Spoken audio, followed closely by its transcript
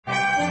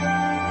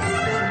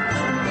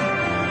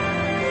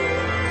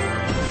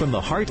From the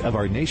heart of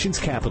our nation's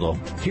capital,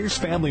 here's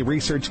Family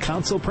Research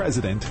Council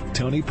President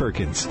Tony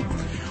Perkins.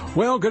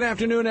 Well, good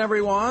afternoon,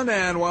 everyone,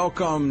 and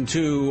welcome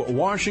to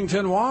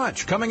Washington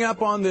Watch. Coming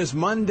up on this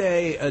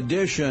Monday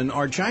edition,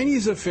 are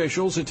Chinese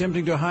officials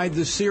attempting to hide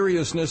the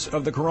seriousness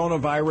of the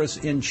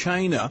coronavirus in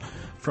China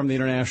from the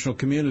international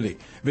community?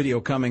 Video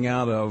coming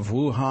out of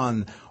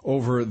Wuhan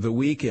over the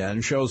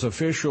weekend shows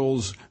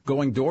officials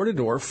going door to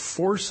door,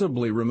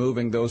 forcibly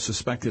removing those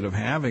suspected of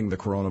having the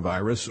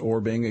coronavirus or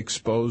being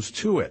exposed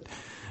to it.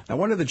 Now,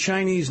 what do the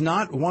Chinese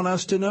not want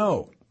us to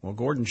know? Well,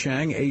 Gordon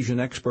Chang, Asian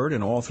expert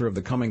and author of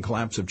The Coming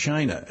Collapse of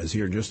China, is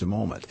here in just a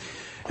moment.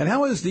 And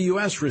how is the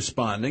U.S.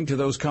 responding to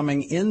those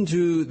coming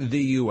into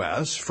the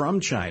U.S. from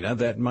China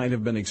that might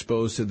have been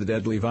exposed to the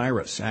deadly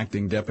virus?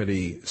 Acting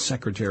Deputy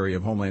Secretary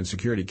of Homeland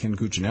Security Ken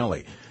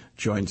Cuccinelli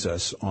joins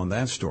us on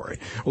that story.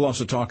 We'll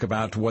also talk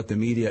about what the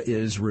media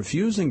is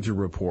refusing to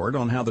report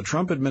on how the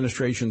Trump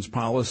administration's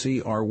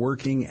policy are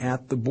working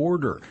at the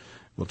border.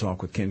 We'll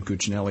talk with Ken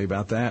Cuccinelli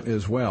about that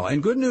as well.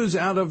 And good news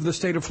out of the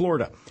state of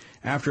Florida.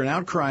 After an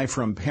outcry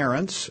from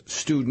parents,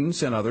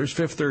 students, and others,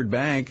 Fifth Third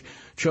Bank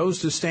chose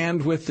to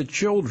stand with the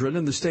children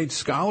in the state's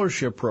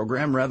scholarship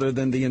program rather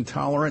than the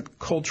intolerant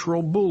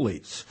cultural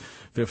bullies.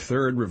 Fifth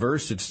Third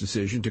reversed its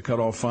decision to cut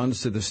off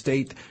funds to the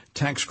state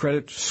tax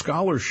credit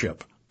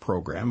scholarship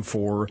program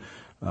for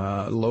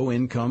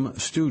low-income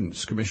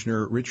students.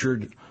 Commissioner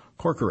Richard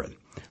Corcoran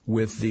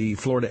with the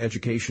Florida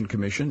Education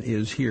Commission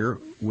is here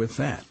with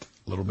that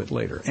a little bit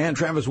later. And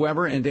Travis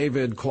Weber and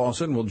David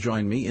Clausen will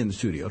join me in the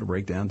studio to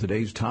break down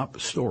today's top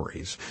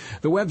stories.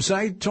 The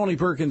website,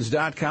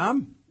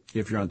 TonyPerkins.com.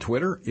 If you're on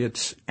Twitter,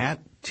 it's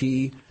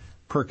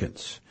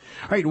 @TPerkins.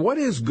 All right, what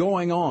is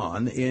going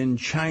on in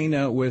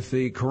China with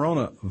the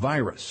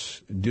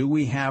coronavirus? Do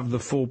we have the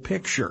full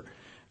picture?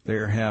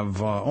 There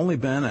have only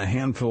been a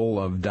handful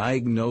of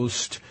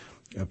diagnosed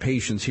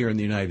patients here in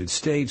the United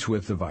States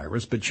with the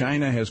virus, but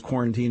China has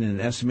quarantined an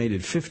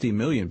estimated 50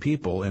 million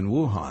people in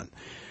Wuhan.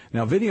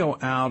 Now, video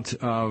out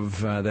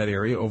of that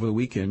area over the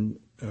weekend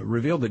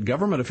revealed that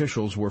government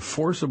officials were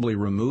forcibly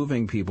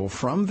removing people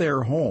from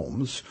their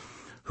homes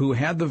who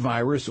had the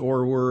virus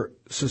or were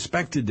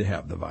suspected to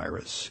have the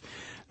virus.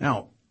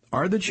 Now,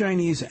 are the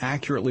Chinese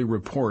accurately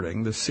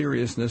reporting the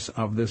seriousness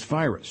of this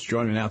virus?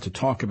 Joining me now to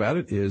talk about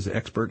it is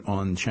expert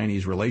on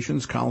Chinese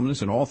relations,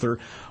 columnist and author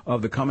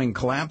of The Coming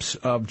Collapse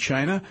of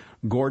China,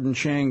 Gordon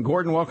Chang.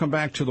 Gordon, welcome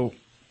back to the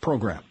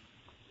program.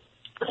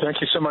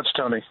 Thank you so much,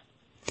 Tony.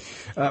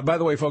 By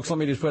the way, folks, let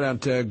me just put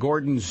out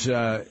Gordon's,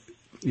 if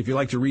you'd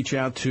like to reach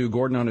out to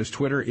Gordon on his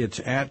Twitter, it's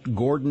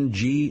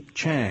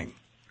 @GordonG.Chang.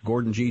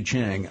 Gordon G.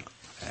 Chang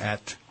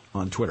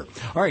on Twitter.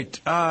 All right.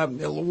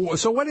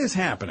 So what is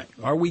happening?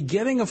 Are we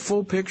getting a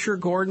full picture,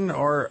 Gordon,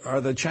 or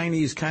are the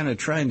Chinese kind of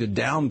trying to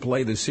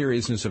downplay the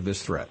seriousness of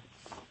this threat?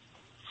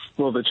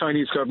 Well, the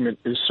Chinese government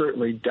is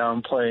certainly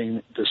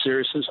downplaying the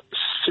seriousness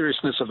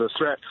of the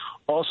threat,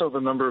 also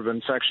the number of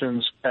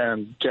infections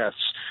and deaths.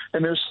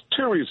 And there's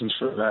two reasons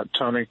for that,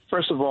 Tony.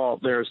 First of all,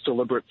 there's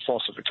deliberate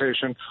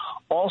falsification.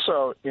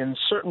 Also, in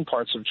certain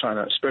parts of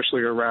China,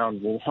 especially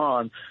around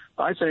Wuhan,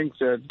 I think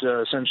that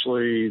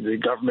essentially the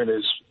government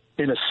is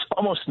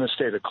almost in a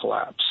state of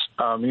collapse.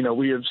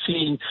 We have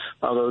seen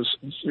those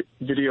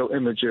video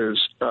images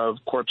of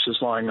corpses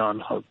lying on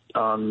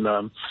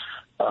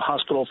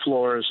hospital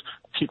floors,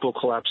 people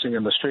collapsing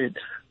in the street.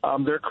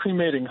 They're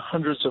cremating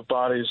hundreds of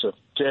bodies a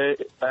day,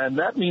 and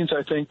that means,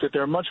 I think, that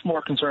they're much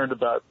more concerned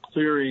about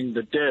clearing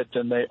the dead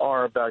than they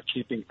are about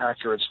keeping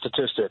accurate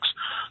statistics.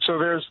 So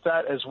there's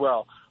that as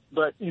well.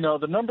 But,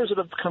 the numbers that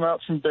have come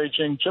out from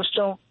Beijing just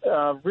don't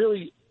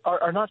really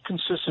are not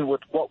consistent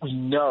with what we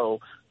know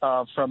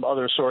from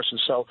other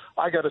sources. So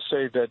I got to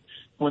say that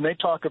when they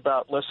talk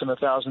about less than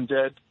 1,000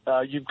 dead,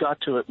 you've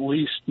got to at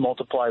least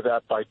multiply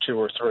that by 2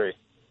 or 3.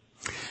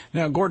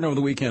 Now, Gordon, over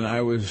the weekend,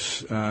 I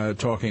was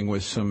talking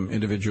with some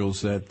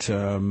individuals that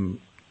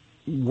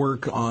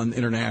work on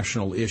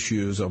international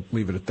issues. I'll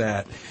leave it at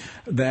that.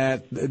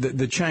 That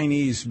the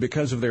Chinese,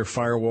 because of their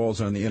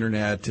firewalls on the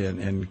Internet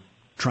and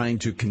trying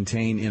to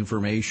contain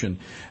information,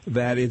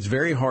 that it's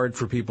very hard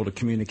for people to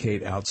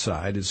communicate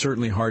outside. It's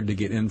certainly hard to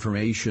get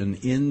information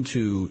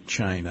into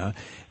China.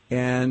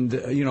 And,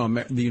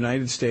 the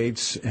United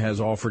States has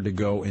offered to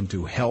go and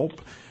to help.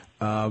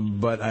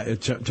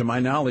 But to my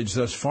knowledge,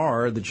 thus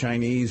far, the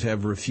Chinese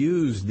have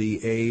refused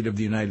the aid of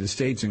the United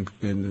States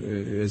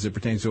as it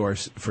pertains to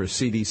for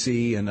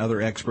CDC and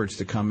other experts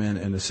to come in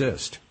and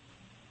assist.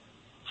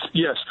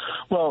 Yes.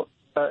 Well,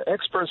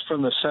 experts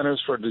from the Centers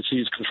for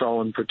Disease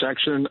Control and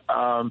Protection,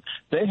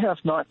 they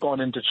have not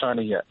gone into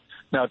China yet.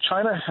 Now,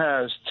 China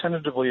has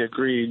tentatively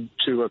agreed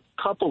to a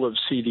couple of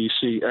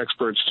CDC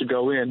experts to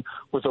go in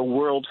with a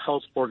World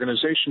Health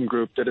Organization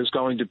group that is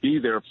going to be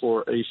there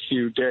for a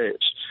few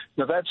days.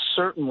 Now, that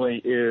certainly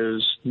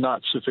is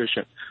not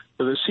sufficient.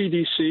 The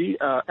CDC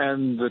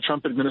and the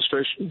Trump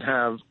administration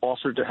have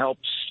offered to help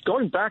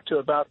going back to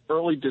about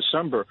middle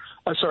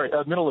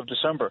of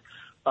December,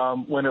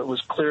 when it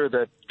was clear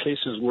that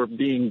cases were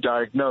being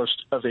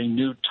diagnosed of a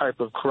new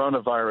type of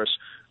coronavirus.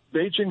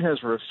 Beijing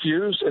has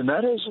refused, and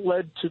that has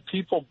led to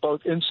people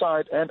both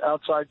inside and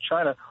outside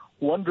China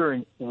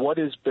wondering what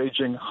is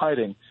Beijing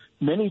hiding.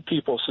 Many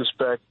people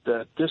suspect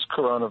that this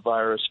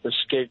coronavirus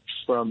escaped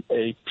from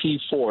a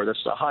P4,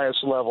 that's the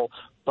highest level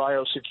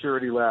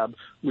biosecurity lab,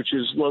 which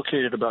is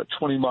located about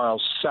 20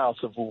 miles south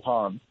of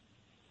Wuhan.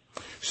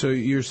 So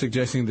you're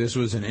suggesting this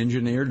was an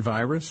engineered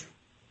virus?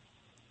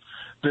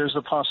 There's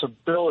a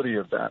possibility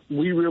of that.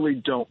 We really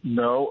don't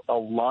know a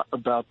lot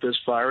about this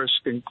virus,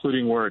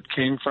 including where it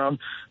came from.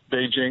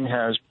 Beijing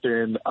has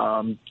been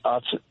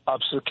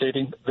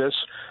obfuscating this,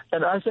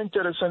 and I think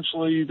that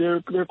essentially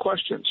there are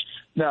questions.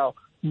 Now,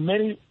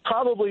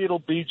 probably it'll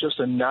be just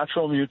a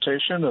natural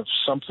mutation of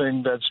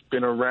something that's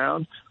been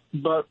around,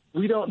 but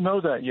we don't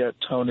know that yet,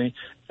 Tony.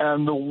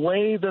 And the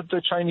way that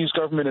the Chinese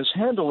government has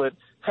handled it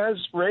has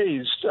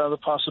raised the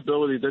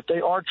possibility that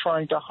they are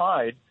trying to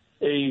hide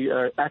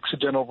a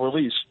accidental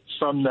release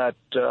from that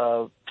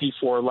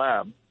P4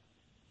 lab.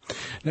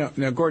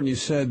 Now, Gordon, you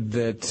said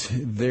that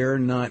they're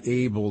not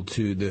able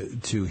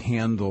to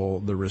handle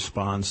the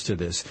response to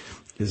this.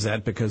 Is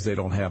that because they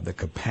don't have the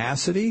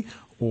capacity,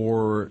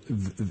 or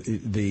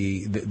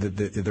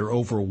they're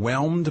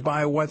overwhelmed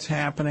by what's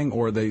happening,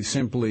 or they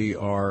simply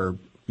are,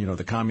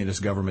 the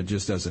communist government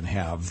just doesn't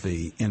have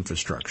the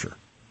infrastructure?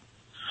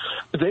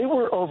 They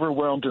were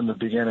overwhelmed in the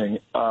beginning,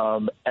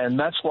 and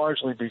that's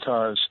largely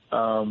because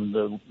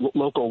the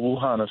local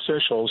Wuhan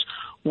officials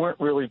weren't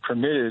really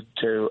permitted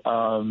to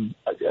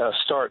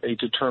start a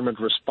determined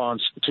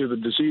response to the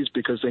disease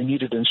because they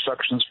needed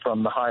instructions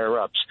from the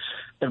higher-ups.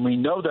 And we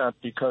know that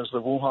because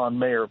the Wuhan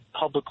mayor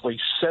publicly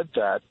said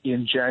that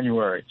in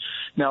January.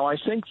 Now, I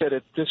think that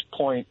at this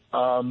point,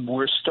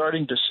 we're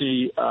starting to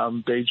see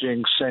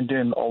Beijing send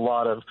in a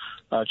lot of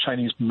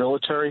Chinese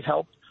military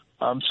help.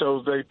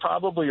 So they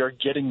probably are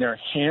getting their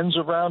hands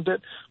around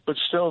it, but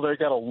still they've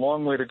got a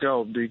long way to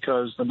go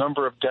because the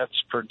number of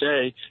deaths per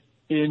day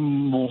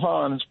in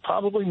Wuhan is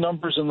probably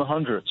numbers in the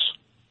hundreds.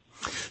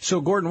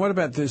 So, Gordon, what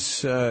about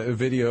this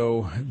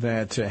video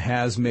that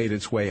has made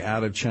its way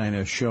out of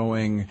China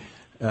showing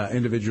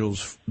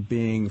individuals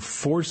being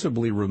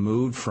forcibly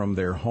removed from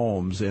their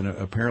homes and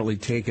apparently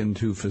taken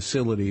to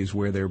facilities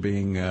where they're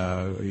being,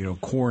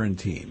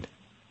 quarantined?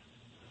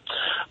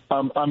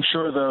 I'm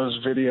sure those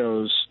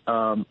videos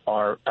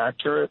are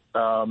accurate,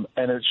 and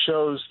it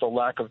shows the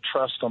lack of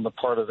trust on the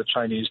part of the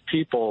Chinese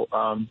people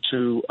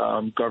to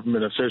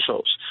government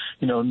officials.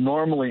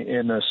 Normally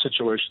in a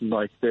situation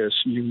like this,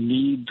 you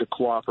need the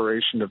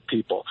cooperation of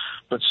people,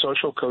 but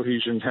social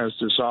cohesion has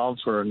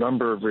dissolved for a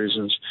number of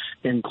reasons,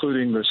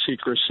 including the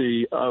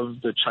secrecy of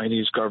the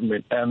Chinese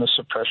government and the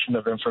suppression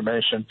of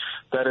information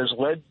that has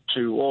led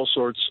to all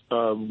sorts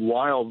of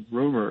wild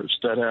rumors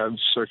that have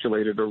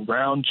circulated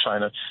around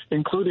China,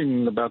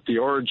 including about the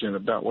origin,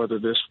 about whether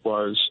this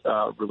was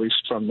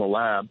released from the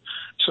lab.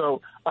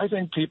 So I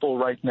think people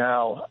right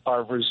now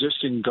are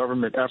resisting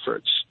government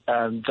efforts,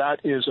 and that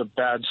is a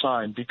bad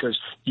sign because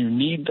you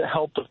need the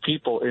help of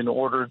people in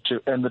order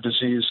to end the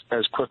disease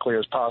as quickly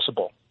as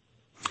possible.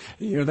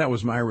 That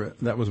was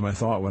my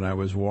thought when I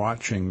was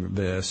watching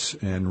this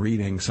and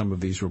reading some of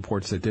these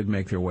reports that did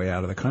make their way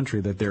out of the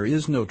country, that there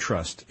is no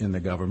trust in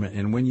the government.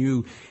 And when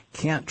you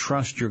can't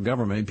trust your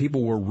government,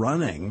 people were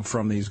running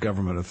from these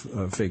government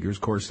figures.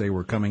 Of course, they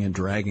were coming and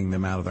dragging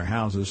them out of their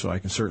houses, so I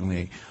can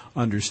certainly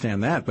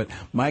understand that. But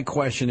my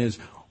question is,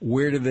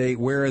 where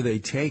are they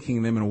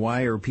taking them, and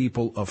why are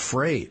people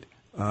afraid?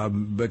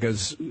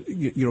 Because,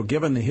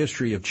 given the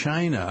history of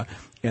China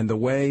and the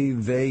way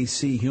they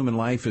see human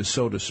life is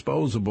so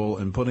disposable,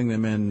 and putting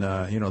them in,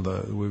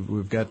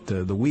 we've got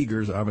the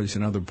Uyghurs,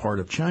 obviously another part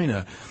of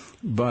China,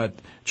 but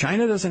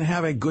China doesn't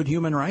have a good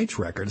human rights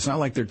record. It's not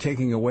like they're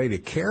taking away to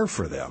care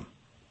for them.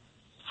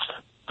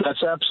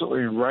 That's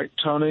absolutely right,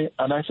 Tony.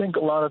 And I think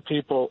a lot of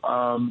people,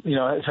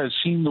 has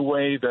seen the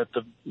way that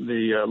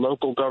the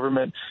local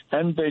government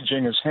and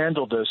Beijing has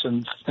handled this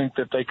and think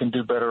that they can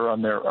do better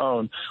on their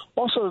own.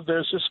 Also,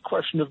 there's this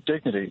question of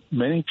dignity.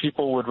 Many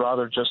people would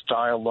rather just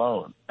die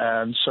alone.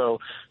 And so,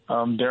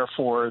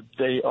 therefore,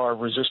 they are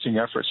resisting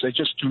efforts. They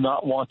just do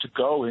not want to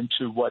go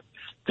into what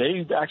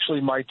they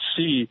actually might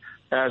see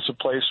as a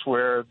place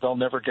where they'll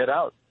never get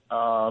out. There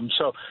are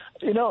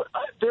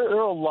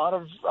a lot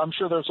of, I'm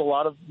sure there's a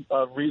lot of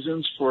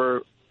reasons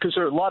because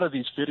there are a lot of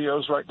these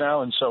videos right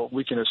now, and so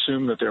we can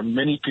assume that there are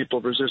many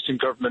people resisting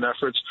government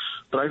efforts.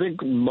 But I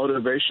think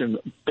motivation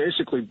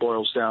basically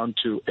boils down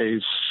to a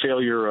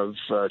failure of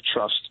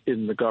trust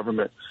in the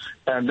government.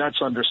 And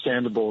that's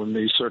understandable in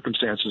these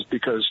circumstances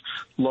because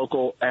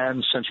local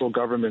and central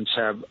governments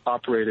have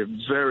operated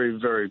very,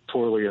 very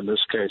poorly in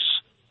this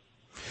case.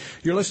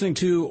 You're listening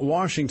to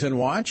Washington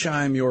Watch.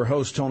 I'm your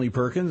host, Tony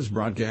Perkins,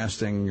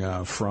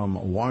 broadcasting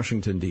from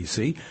Washington,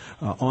 D.C.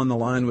 On the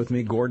line with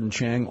me, Gordon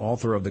Chang,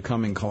 author of The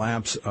Coming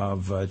Collapse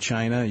of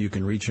China. You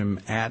can reach him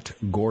at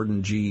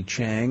Gordon G.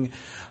 Chang.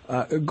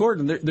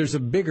 Gordon, there's a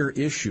bigger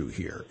issue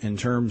here in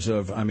terms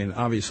of,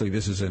 obviously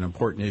this is an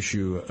important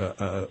issue,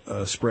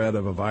 a spread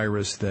of a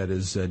virus that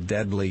is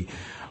deadly.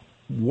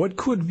 What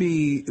could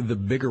be the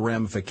bigger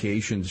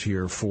ramifications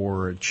here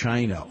for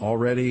China?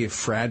 Already a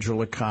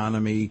fragile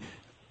economy.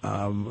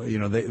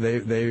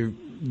 They're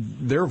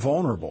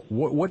vulnerable.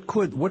 What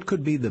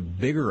could be the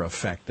bigger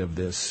effect of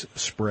this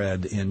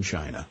spread in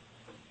China?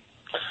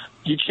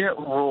 You can't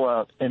rule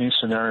out any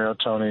scenario,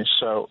 Tony.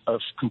 So a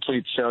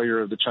complete failure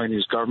of the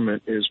Chinese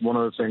government is one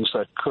of the things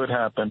that could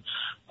happen.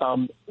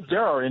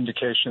 There are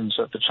indications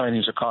that the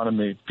Chinese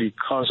economy,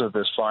 because of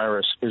this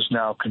virus, is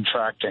now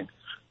contracting.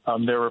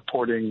 They're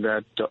reporting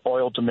that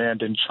oil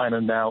demand in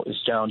China now is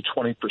down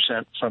 20%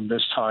 from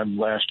this time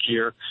last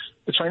year.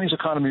 The Chinese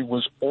economy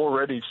was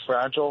already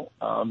fragile.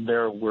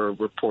 There were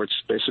reports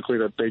basically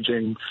that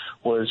Beijing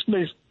was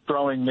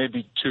growing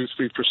maybe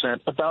 2-3%,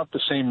 about the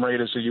same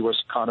rate as the U.S.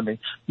 economy,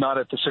 not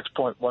at the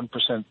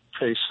 6.1%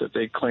 pace that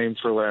they claimed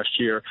for last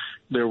year.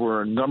 There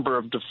were a number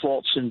of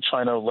defaults in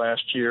China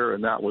last year,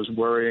 and that was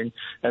worrying.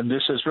 And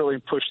this has really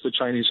pushed the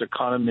Chinese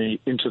economy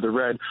into the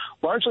red,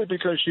 largely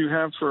because you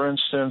have, for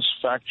instance,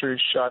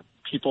 factories shut,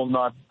 people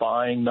not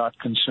buying, not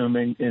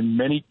consuming in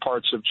many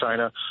parts of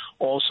China.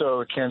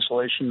 Also, a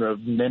cancellation of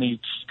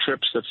many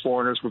trips that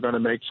foreigners were going to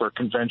make for a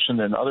convention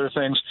and other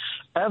things.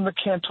 And the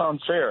Canton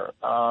Fair,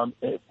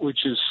 which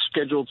is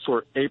scheduled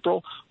for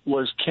April,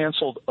 was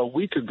canceled a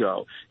week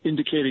ago,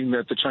 indicating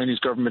that the Chinese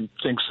government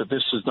thinks that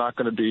this is not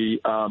going to be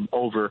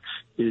over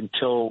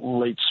until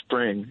late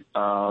spring,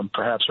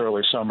 perhaps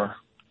early summer.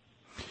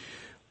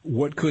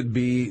 What could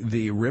be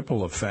the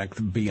ripple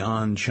effect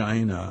beyond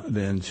China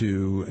then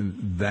to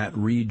that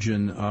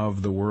region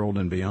of the world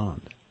and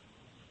beyond?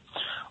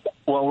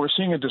 Well, we're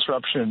seeing a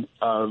disruption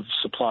of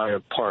supply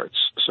of parts.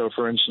 So,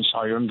 for instance,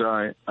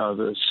 Hyundai,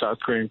 the South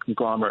Korean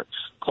conglomerate,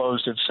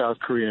 closed its South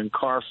Korean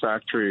car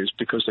factories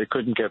because they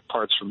couldn't get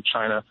parts from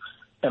China.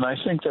 And I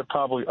think that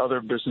probably other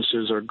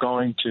businesses are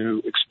going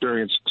to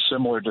experience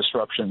similar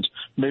disruptions,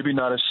 maybe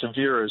not as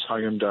severe as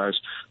Hyundai's,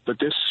 but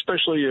this,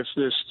 especially if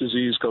this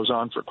disease goes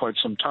on for quite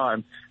some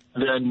time,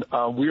 then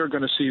we are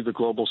going to see the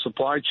global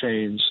supply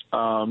chains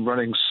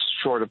running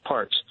short of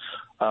parts.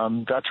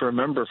 Got to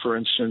remember, for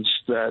instance,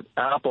 that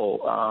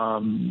Apple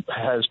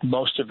has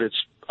most of its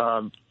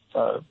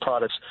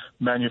products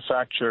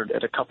manufactured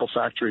at a couple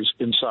factories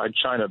inside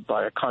China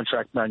by a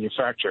contract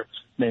manufacturer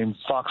named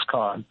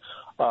Foxconn.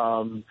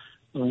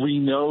 We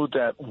know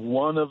that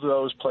one of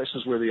those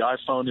places where the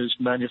iPhone is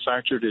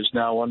manufactured is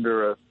now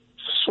under a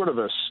sort of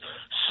a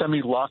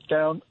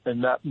semi-lockdown,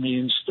 and that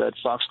means that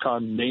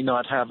Foxconn may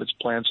not have its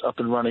plants up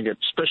and running,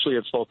 especially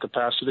at full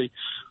capacity.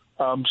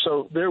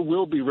 So there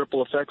will be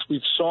ripple effects. We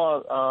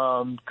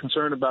saw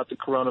concern about the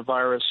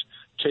coronavirus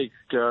take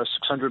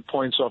 600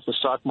 points off the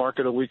stock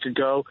market a week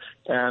ago,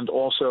 and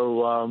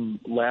also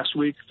last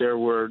week there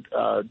were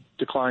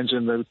declines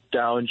in the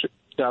Dow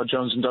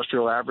Jones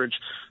Industrial Average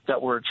that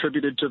were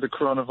attributed to the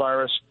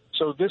coronavirus.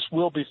 So this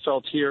will be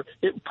felt here.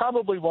 It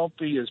probably won't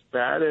be as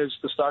bad as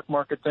the stock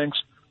market thinks,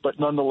 but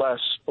nonetheless,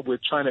 with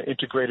China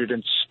integrated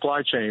into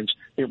supply chains,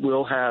 it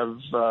will have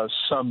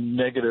some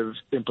negative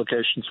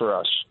implication for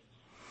us.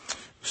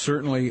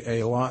 Certainly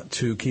a lot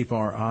to keep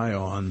our eye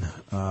on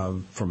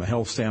from a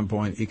health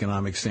standpoint,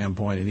 economic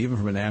standpoint, and even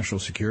from a national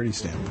security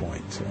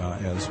standpoint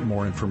as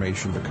more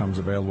information becomes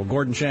available.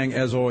 Gordon Chang,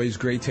 as always,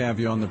 great to have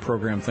you on the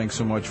program. Thanks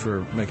so much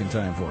for making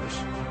time for us.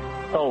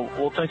 Oh,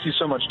 well, thank you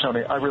so much,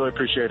 Tony. I really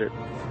appreciate it.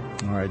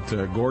 All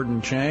right,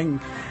 Gordon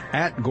Chang,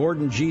 at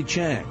Gordon G.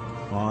 Chang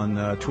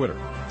on Twitter.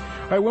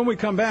 All right, when we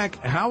come back,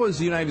 how is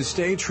the United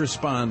States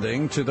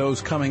responding to those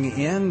coming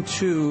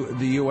into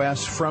the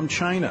U.S. from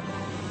China?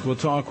 We'll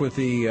talk with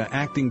the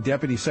acting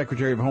Deputy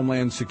Secretary of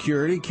Homeland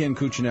Security, Ken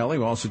Cuccinelli.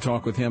 We'll also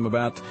talk with him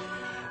about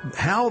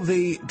how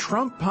the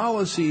Trump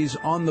policies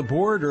on the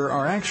border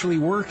are actually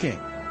working.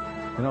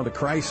 You know, the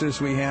crisis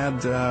we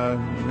had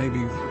maybe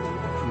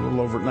a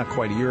little over, not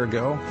quite a year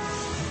ago.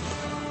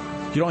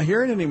 You don't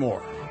hear it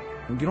anymore.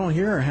 You don't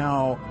hear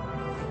how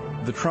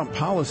the Trump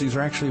policies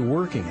are actually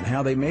working and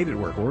how they made it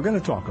work. Well, we're going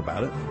to talk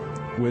about it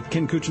with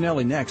Ken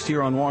Cuccinelli next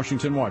here on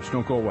Washington Watch.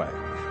 Don't go away.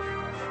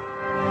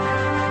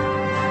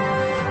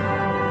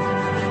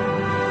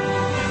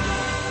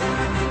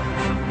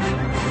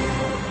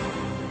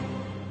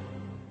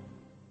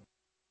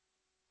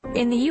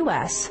 In the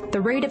U.S.,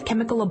 the rate of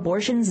chemical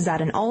abortions is at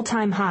an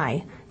all-time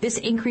high. This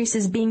increase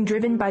is being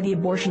driven by the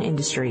abortion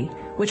industry,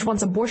 which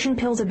wants abortion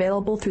pills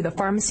available through the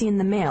pharmacy in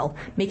the mail,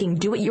 making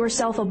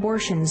do-it-yourself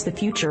abortions the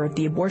future of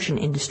the abortion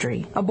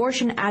industry.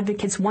 Abortion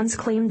advocates once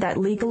claimed that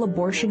legal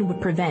abortion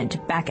would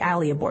prevent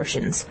back-alley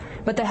abortions,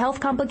 but the health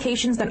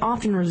complications that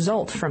often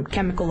result from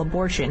chemical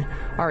abortion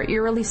are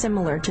eerily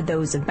similar to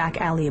those of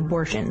back-alley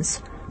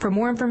abortions. For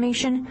more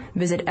information,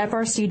 visit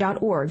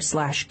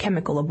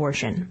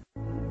frc.org/chemicalabortion.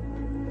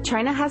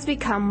 China has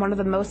become one of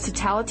the most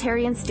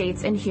totalitarian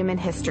states in human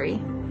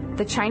history.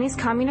 The Chinese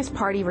Communist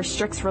Party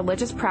restricts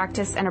religious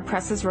practice and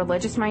oppresses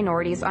religious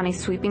minorities on a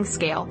sweeping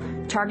scale,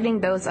 targeting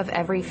those of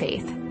every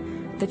faith.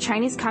 The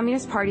Chinese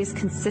Communist Party's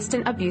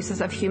consistent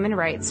abuses of human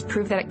rights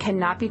prove that it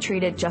cannot be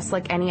treated just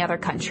like any other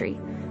country.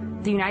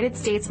 The United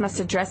States must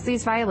address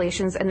these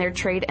violations in their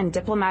trade and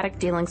diplomatic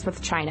dealings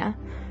with China.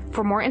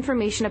 For more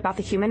information about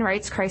the human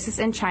rights crisis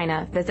in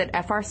China, visit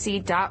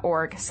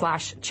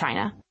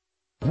frc.org/China.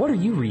 What are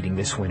you reading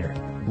this winter?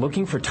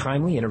 Looking for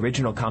timely and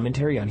original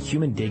commentary on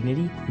human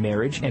dignity,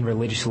 marriage, and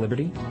religious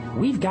liberty?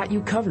 We've got you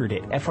covered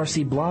at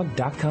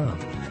frcblog.com.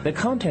 The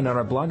content on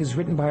our blog is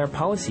written by our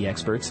policy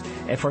experts,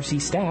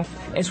 FRC staff,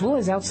 as well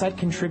as outside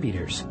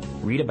contributors.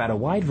 Read about a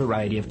wide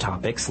variety of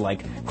topics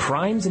like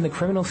crimes in the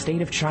criminal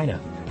state of China,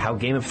 how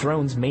Game of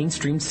Thrones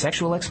mainstreamed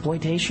sexual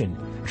exploitation,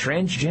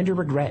 transgender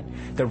regret,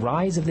 the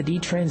rise of the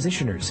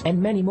detransitioners,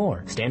 and many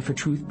more. Stand for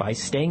truth by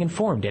staying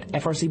informed at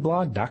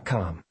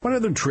frcblog.com. What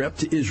other trip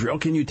to Israel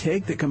can you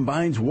take that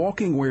combines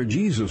walking where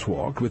Jesus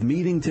walked with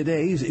meeting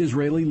today's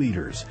Israeli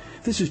leaders?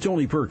 This is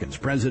Tony Perkins,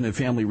 president of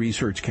Family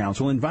Research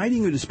Council,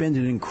 inviting you to spend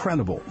an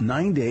incredible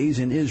 9 days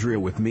in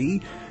Israel with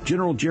me,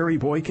 General Jerry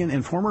Boykin,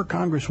 and former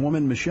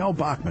Congresswoman Michelle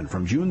Bachmann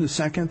from June the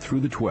 2nd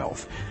through the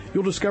 12th.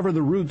 You'll discover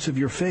the roots of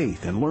your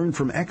faith and learn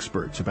from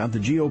experts about the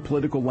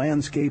geopolitical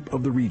landscape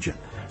of the region.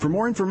 For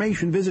more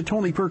information, visit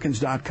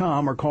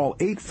TonyPerkins.com or call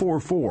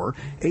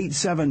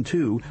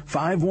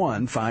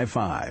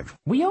 844-872-5155.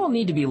 We all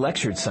need to be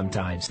lectured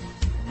sometimes.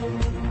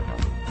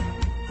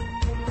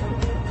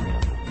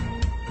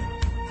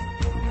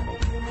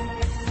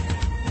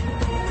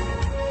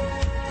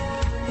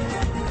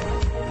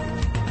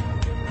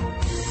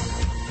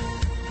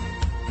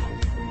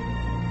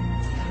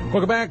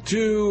 Welcome back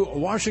to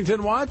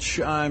Washington Watch.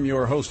 I'm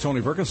your host,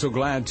 Tony Perkins. So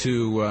glad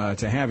to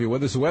have you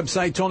with us. The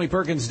website,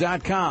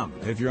 TonyPerkins.com.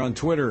 If you're on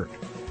Twitter,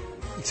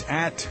 it's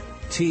at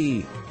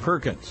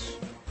 @TPerkins.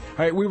 All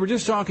right, we were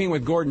just talking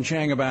with Gordon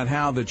Chang about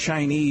how the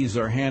Chinese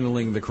are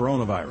handling the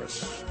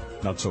coronavirus.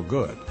 Not so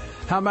good.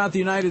 How about the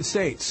United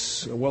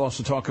States? We'll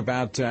also talk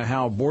about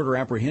how border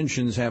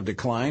apprehensions have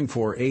declined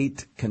for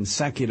 8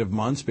 consecutive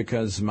months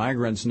because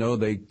migrants know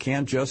they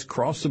can't just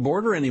cross the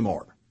border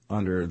anymore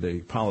under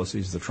the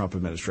policies of the Trump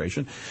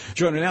administration.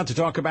 Joining now to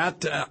talk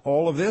about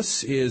all of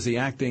this is the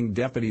acting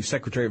Deputy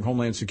Secretary of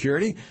Homeland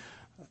Security,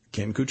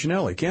 Ken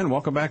Cuccinelli. Ken,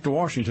 welcome back to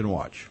Washington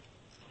Watch.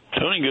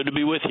 Tony, good to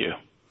be with you.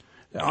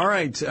 All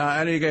right.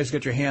 I know you guys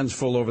got your hands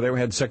full over there. We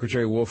had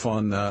Secretary Wolf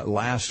on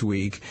last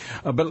week.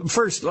 But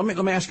first, let me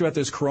ask you about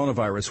this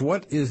coronavirus.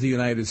 What is the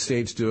United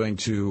States doing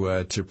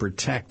to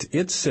protect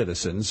its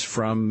citizens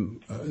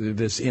from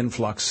this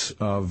influx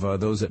of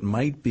those that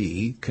might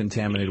be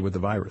contaminated with the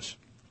virus?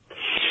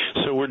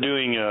 So we're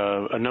doing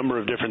a number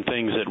of different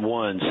things at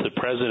once. The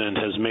president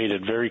has made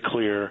it very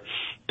clear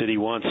that he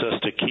wants us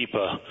to keep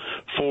a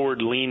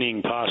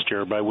forward-leaning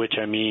posture, by which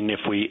I mean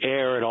if we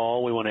err at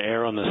all, we want to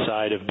err on the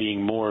side of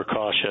being more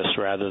cautious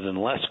rather than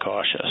less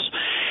cautious.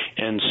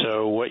 And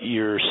so what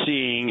you're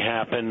seeing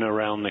happen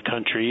around the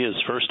country is,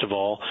 first of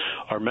all,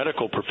 our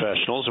medical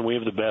professionals, and we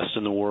have the best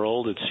in the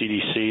world at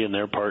CDC and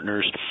their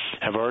partners,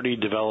 have already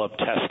developed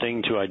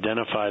testing to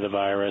identify the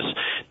virus.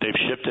 They've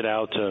shipped it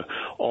out to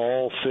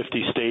all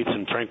 50 states,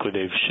 and frankly,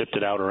 they've shipped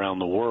it out around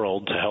the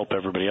world to help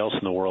everybody else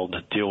in the world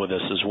deal with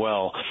this as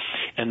well.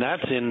 And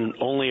that's in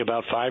only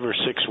about 5 or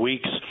 6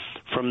 weeks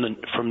from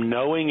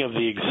knowing of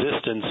the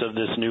existence of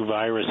this new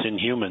virus in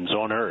humans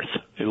on Earth.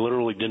 It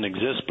literally didn't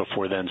exist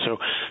before then. So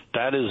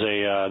that is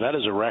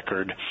a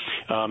record.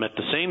 At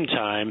the same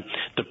time,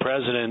 the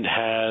president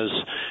has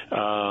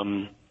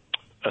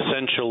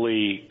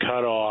essentially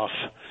cut off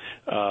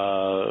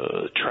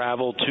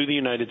travel to the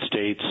United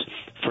States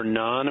for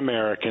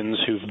non-Americans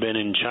who've been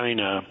in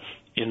China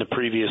in the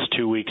previous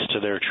 2 weeks to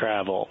their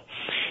travel.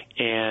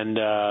 And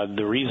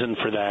the reason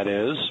for that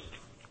is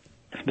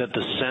that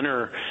the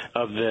center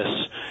of this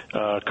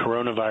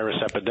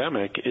coronavirus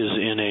epidemic is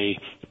in a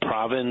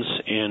province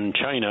in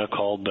China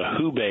called the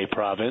Hubei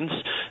province,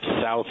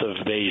 south of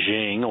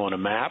Beijing on a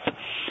map,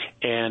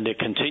 and it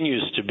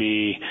continues to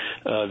be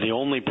the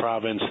only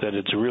province that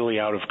it's really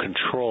out of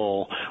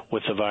control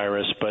with the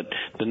virus, but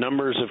the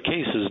numbers of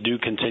cases do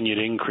continue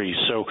to increase.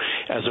 So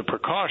as a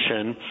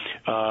precaution,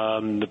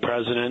 the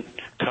president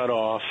cut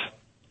off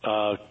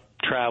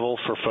travel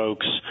for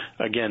folks,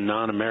 again,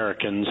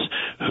 non-Americans,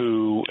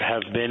 who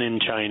have been in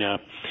China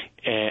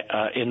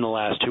in the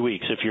last 2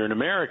 weeks. If you're an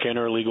American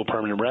or a legal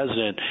permanent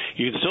resident,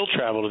 you can still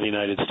travel to the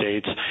United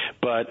States,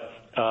 but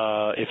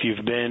if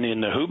you've been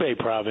in the Hubei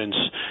province,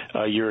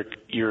 you're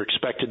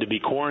expected to be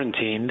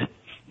quarantined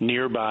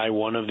nearby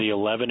one of the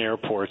 11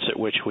 airports at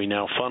which we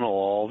now funnel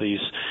all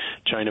these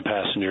China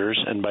passengers,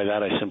 and by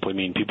that I simply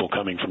mean people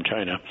coming from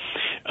China,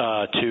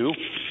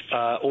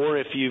 or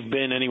if you've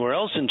been anywhere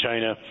else in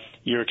China,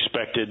 you're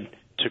expected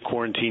to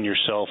quarantine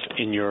yourself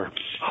in your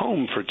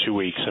home for 2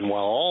 weeks. And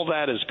while all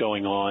that is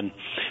going on,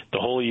 the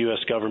whole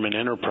U.S. government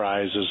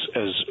enterprise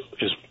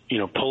is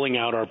pulling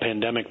out our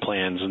pandemic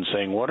plans and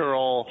saying, what are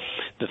all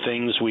the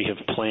things we have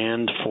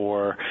planned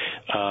for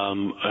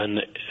and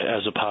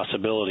as a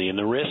possibility? And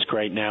the risk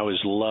right now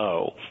is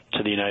low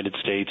to the United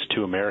States,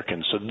 to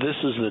Americans. So this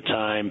is the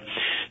time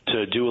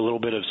to do a little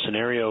bit of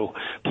scenario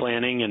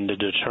planning and to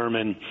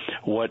determine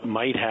what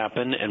might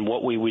happen and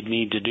what we would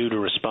need to do to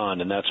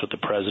respond. And that's what the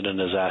president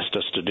has asked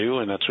us to do,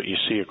 and that's what you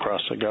see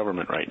across the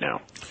government right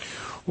now.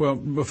 Well,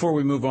 before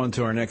we move on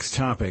to our next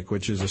topic,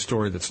 which is a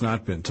story that's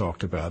not been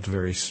talked about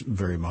very,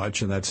 very much,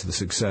 much, and that's the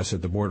success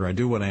at the border. I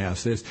do want to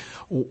ask this.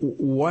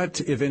 What,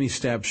 if any,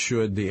 steps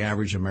should the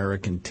average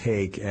American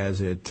take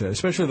as it,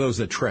 especially those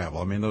that travel?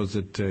 I mean, those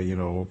that,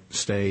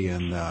 stay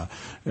in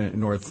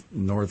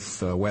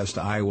northwest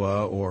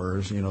Iowa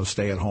or,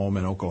 stay at home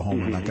in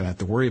Oklahoma, not going to have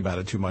to worry about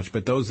it too much.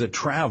 But those that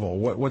travel,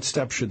 what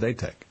steps should they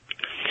take?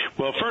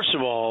 Well, first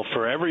of all,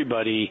 for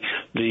everybody,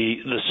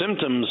 the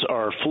symptoms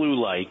are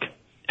flu-like.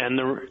 And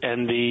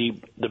the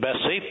best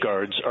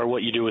safeguards are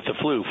what you do with the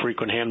flu: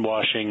 frequent hand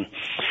washing,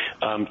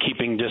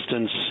 keeping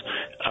distance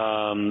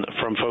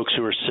from folks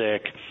who are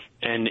sick,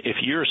 and if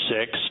you're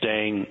sick,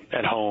 staying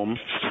at home.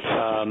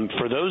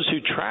 For those who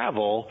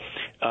travel,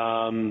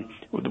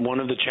 one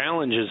of the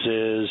challenges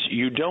is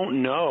you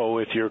don't know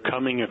if you're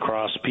coming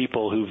across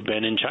people who've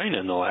been in China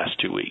in the last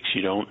 2 weeks.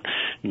 You don't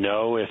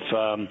know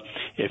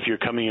if you're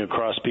coming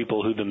across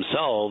people who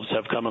themselves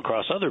have come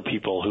across other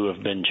people who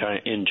have been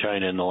in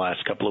China in the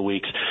last couple of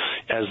weeks,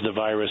 as the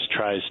virus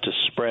tries to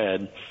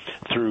spread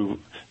through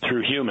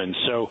humans.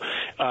 So,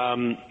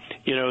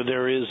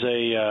 there is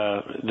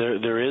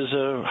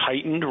a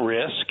heightened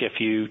risk if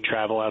you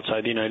travel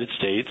outside the United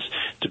States,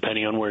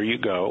 depending on where you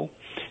go.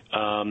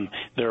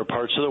 There are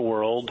parts of the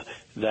world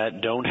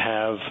that don't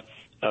have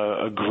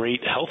a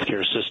great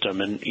healthcare system.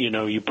 And,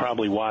 you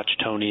probably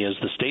watched, Tony, as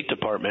the State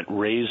Department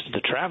raised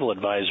the travel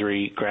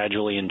advisory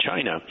gradually in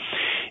China.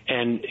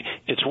 And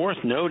it's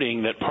worth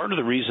noting that part of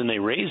the reason they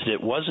raised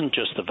it wasn't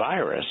just the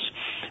virus,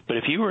 but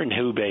if you were in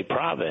Hubei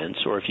province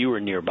or if you were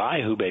nearby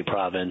Hubei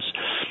province,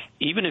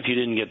 even if you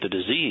didn't get the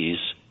disease,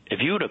 if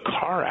you had a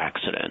car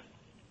accident,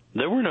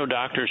 there were no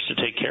doctors to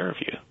take care of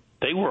you.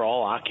 They were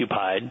all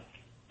occupied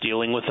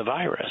dealing with the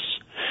virus.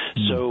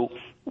 So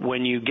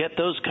when you get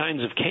those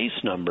kinds of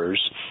case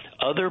numbers,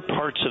 other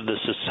parts of the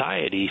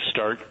society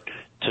start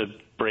to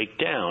break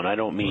down. I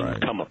don't mean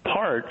come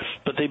apart,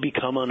 but they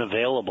become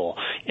unavailable.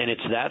 And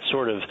it's that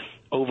sort of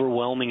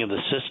overwhelming of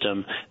the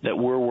system that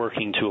we're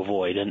working to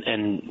avoid.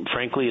 And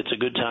frankly, it's a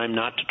good time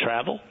not to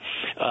travel.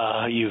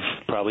 You've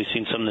probably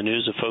seen some of the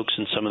news of folks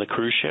in some of the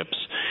cruise ships.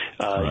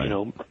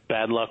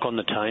 Bad luck on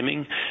the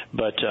timing,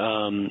 but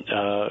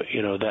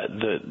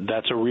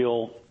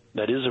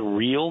that is a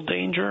real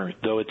danger,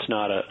 though it's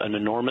not an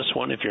enormous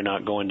one if you're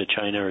not going to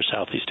China or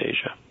Southeast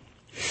Asia.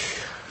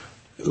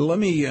 Let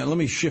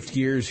me shift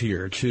gears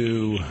here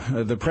to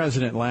the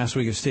president last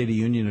week, a State of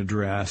Union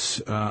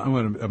address.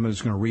 I'm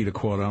just going to read a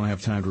quote. I don't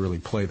have time to really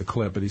play the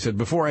clip, but he said,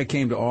 "Before I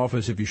came to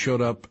office, if you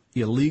showed up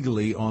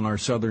illegally on our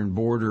southern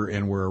border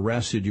and were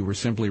arrested, you were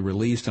simply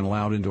released and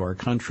allowed into our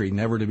country,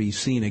 never to be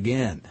seen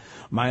again.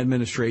 My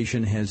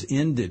administration has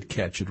ended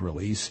catch and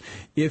release.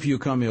 If you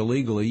come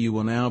illegally, you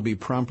will now be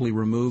promptly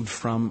removed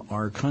from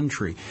our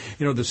country."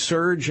 The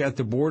surge at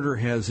the border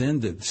has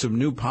ended. Some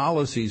new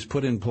policies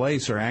put in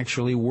place are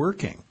actually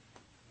working.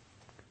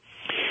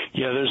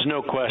 Yeah, there's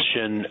no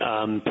question.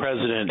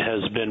 President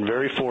has been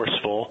very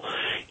forceful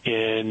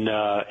in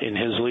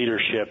his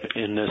leadership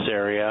in this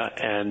area,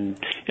 and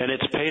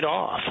it's paid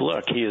off.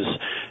 Look,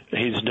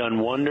 he's done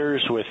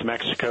wonders with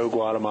Mexico,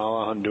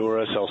 Guatemala,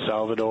 Honduras, El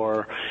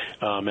Salvador,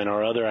 and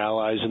our other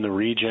allies in the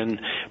region.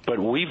 But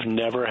we've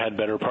never had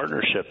better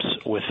partnerships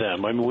with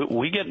them. I mean,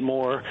 we get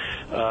more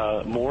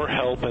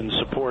help and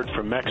support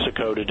from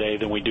Mexico today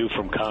than we do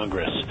from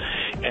Congress,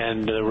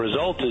 and the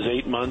result is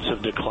 8 months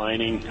of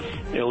declining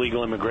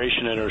illegal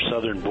immigration at our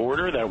southern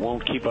border. That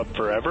won't keep up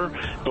forever,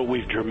 but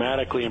we've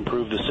dramatically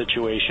improved the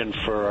situation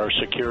for our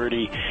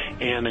security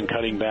and in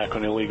cutting back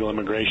on illegal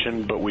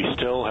immigration, but we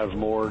still have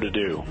more to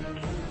do.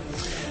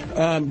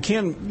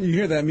 Ken, you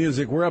hear that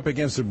music? We're up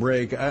against a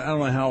break. I don't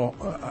know how.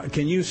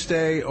 Can you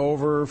stay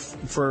over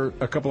for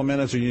a couple of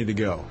minutes, or you need to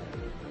go?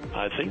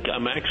 I think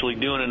I'm actually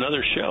doing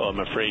another show, I'm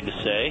afraid to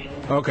say.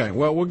 Okay,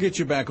 well, we'll get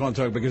you back on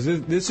talk because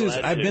I've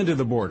been to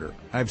the border.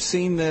 I've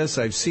seen this.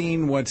 I've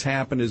seen what's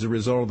happened as a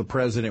result of the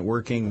president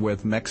working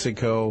with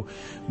Mexico,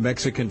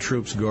 Mexican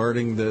troops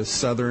guarding the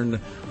southern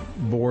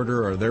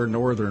border or their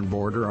northern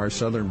border, our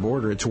southern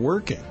border. It's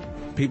working.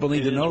 People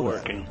need to know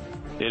that.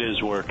 It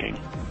is working.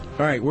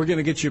 All right, we're going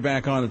to get you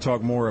back on to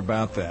talk more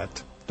about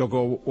that. Don't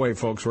go away,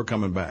 folks. We're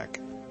coming back.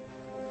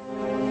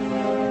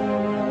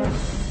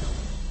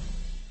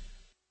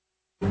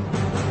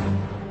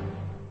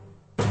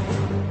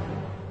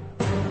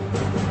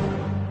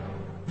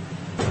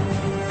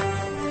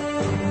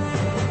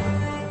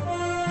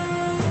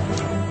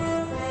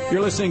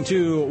 You're listening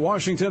to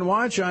Washington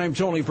Watch. I'm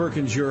Tony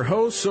Perkins, your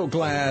host. So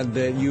glad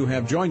that you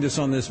have joined us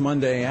on this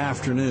Monday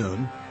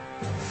afternoon.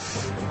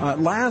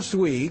 Last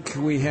week,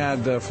 we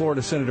had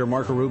Florida Senator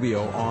Marco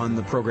Rubio on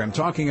the program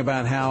talking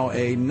about how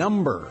a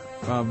number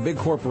of big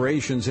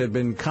corporations had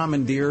been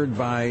commandeered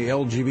by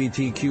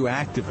LGBTQ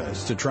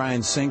activists to try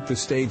and sink the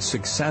state's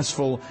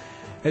successful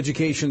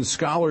education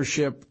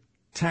scholarship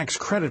tax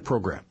credit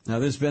program. Now,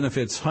 this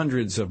benefits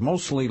hundreds of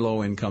mostly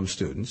low-income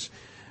students,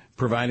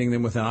 providing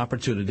them with an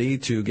opportunity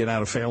to get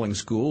out of failing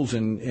schools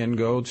and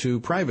go to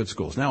private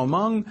schools. Now,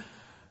 among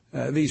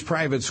these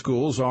private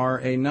schools are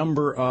a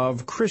number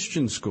of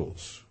Christian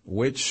schools,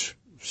 which,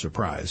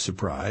 surprise,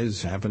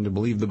 surprise, happen to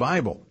believe the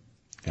Bible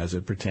as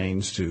it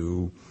pertains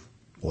to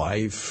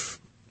life,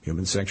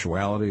 human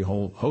sexuality, a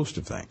whole host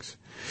of things.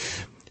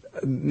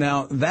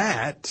 Now,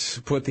 that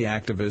put the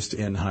activist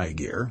in high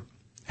gear.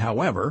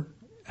 However,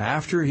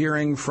 after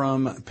hearing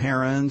from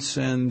parents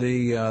and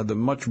the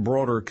much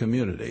broader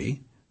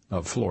community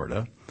of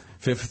Florida,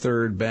 Fifth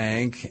Third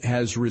Bank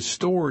has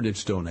restored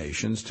its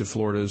donations to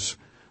Florida's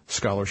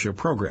scholarship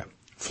program.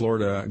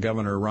 Florida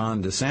Governor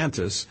Ron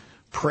DeSantis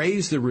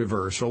praised the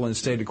reversal and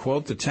stated,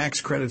 quote, the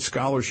tax credit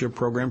scholarship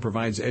program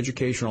provides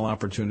educational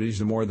opportunities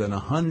to more than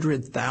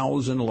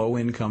 100,000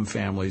 low-income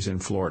families in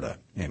Florida,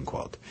 end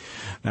quote.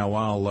 Now,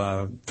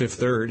 while Fifth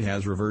Third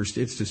has reversed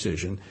its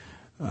decision,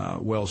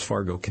 Wells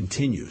Fargo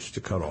continues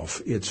to cut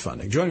off its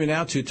funding. Joining me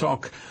now to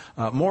talk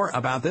more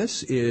about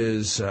this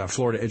is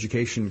Florida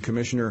Education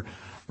Commissioner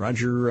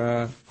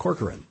Roger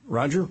Corcoran.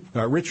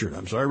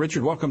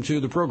 Richard, welcome to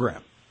the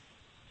program.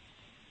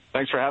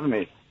 Thanks for having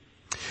me.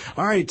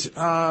 All right,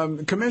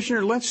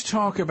 Commissioner, let's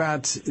talk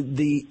about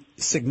the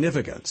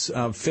significance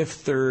of Fifth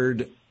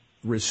Third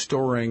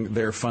restoring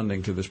their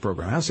funding to this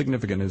program. How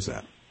significant is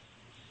that?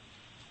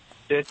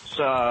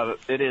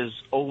 It is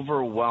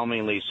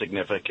overwhelmingly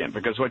significant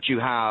because what you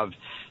have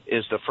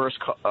is the first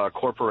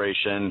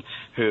corporation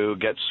who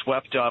gets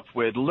swept up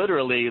with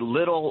literally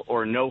little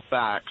or no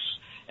facts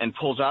and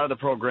pulls out of the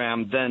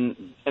program,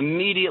 then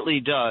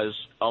immediately does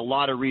a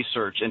lot of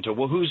research into,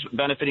 well, who's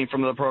benefiting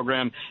from the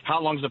program,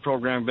 how long has the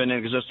program been in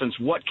existence,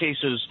 what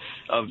cases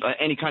of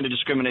any kind of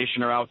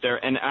discrimination are out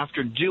there, and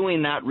after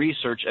doing that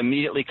research,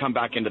 immediately come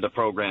back into the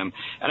program.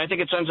 And I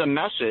think it sends a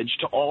message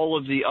to all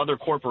of the other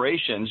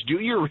corporations, do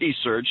your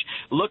research,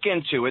 look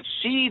into it,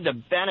 see the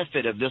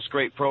benefit of this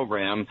great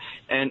program,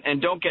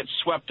 and don't get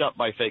swept up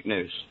by fake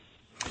news.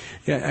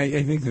 Yeah,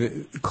 I think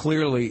that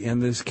clearly in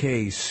this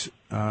case,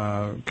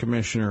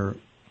 Commissioner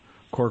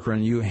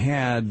Corcoran, you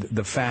had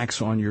the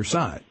facts on your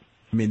side.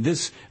 I mean,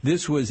 this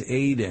was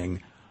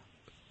aiding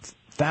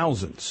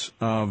thousands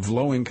of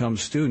low-income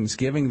students,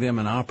 giving them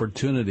an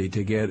opportunity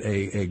to get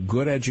a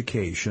good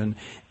education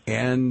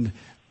and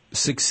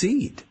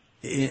succeed.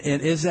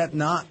 And is that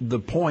not the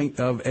point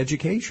of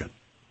education?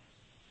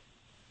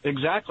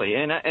 Exactly,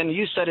 and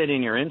you said it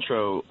in your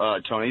intro,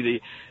 Tony.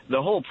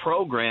 The whole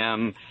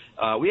program.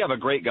 We have a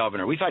great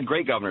governor. We've had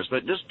great governors,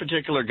 but this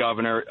particular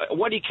governor,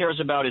 what he cares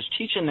about is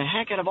teaching the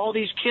heck out of all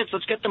these kids.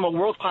 Let's get them a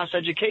world-class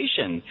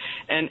education.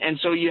 And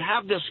so you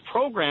have this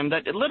program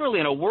that literally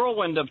in a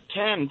whirlwind of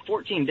 10,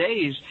 14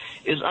 days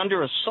is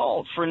under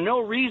assault for no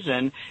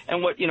reason.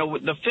 And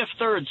the Fifth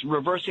Third's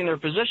reversing their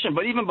position.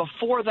 But even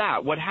before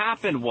that, what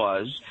happened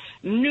was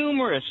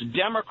numerous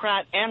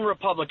Democrat and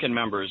Republican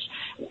members,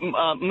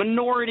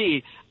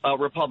 minority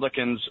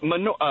Republicans,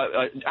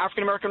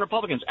 African-American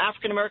Republicans,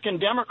 African-American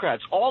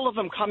Democrats, all of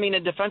them coming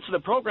in defense of the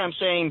program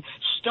saying,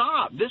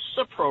 stop, this is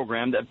a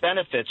program that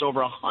benefits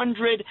over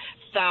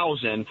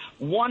 100,000.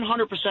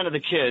 100% of the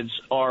kids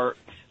are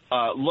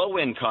low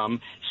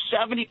income,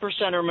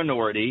 70% are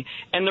minority,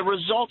 and the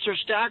results are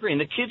staggering.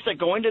 The kids that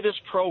go into this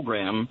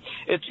program,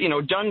 it's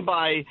done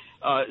by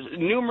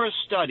numerous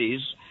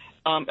studies,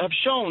 have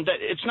shown that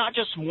it's not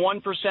just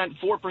 1%, 4%,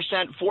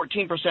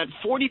 14%,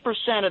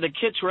 40% of the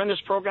kids who are in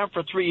this program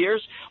for 3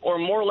 years are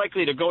more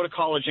likely to go to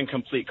college and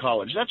complete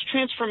college. That's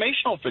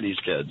transformational for these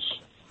kids.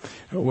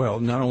 Well,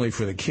 not only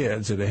for the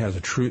kids, it has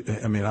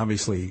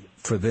obviously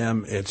for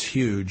them it's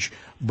huge,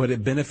 but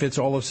it benefits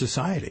all of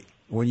society.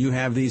 When you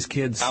have these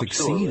kids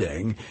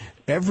succeeding,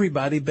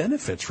 everybody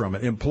benefits from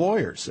it.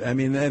 Employers.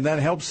 And that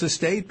helps the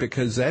state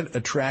because that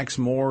attracts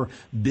more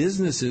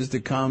businesses to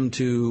come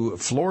to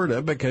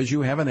Florida because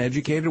you have an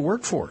educated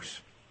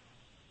workforce.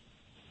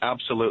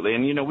 Absolutely.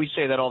 And, we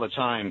say that all the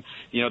time.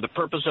 The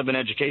purpose of an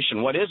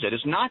education, what is it?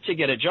 It's not to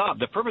get a job.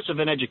 The purpose of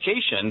an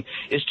education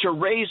is to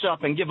raise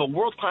up and give a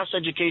world-class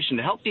education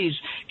to help these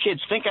kids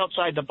think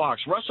outside the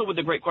box, wrestle with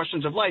the great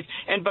questions of life,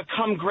 and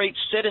become great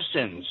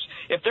citizens.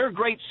 If they're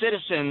great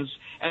citizens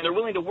and they're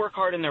willing to work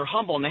hard and they're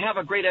humble and they have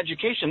a great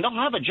education, they'll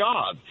have a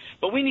job.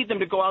 But we need them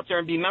to go out there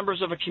and be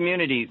members of a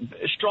community,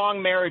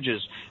 strong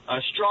marriages,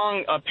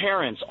 strong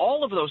parents,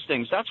 all of those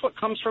things. That's what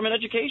comes from an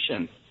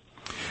education.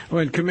 Well,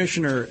 and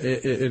Commissioner,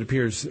 it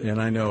appears,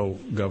 and I know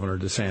Governor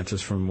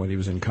DeSantis from when he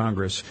was in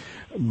Congress,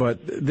 but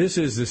this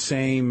is the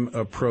same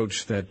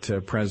approach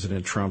that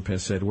President Trump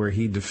has said, where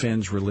he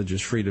defends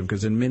religious freedom,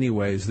 because in many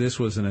ways this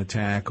was an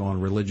attack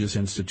on religious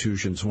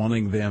institutions,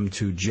 wanting them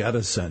to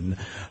jettison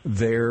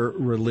their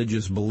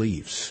religious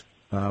beliefs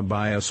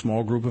by a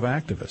small group of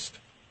activists.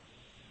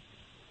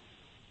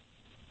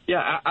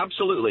 Yeah,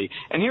 absolutely.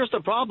 And here's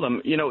the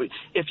problem.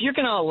 If you're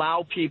going to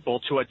allow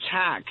people to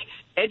attack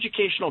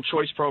educational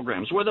choice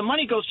programs where the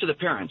money goes to the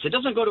parents, it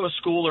doesn't go to a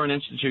school or an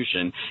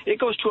institution. It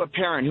goes to a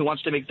parent who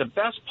wants to make the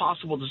best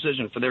possible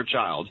decision for their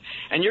child.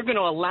 And you're going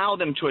to allow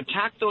them to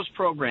attack those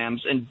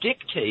programs and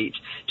dictate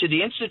to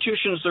the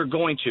institutions they're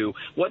going to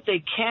what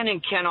they can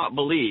and cannot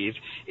believe.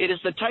 It is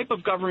the type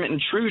of government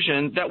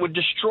intrusion that would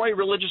destroy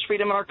religious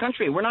freedom in our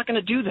country. We're not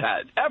going to do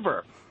that,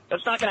 ever.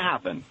 That's not going to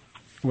happen.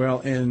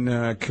 Well,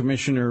 and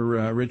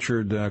Commissioner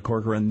Richard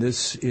Corcoran,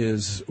 this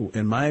is,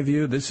 in my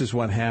view, this is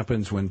what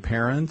happens when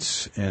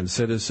parents and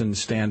citizens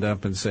stand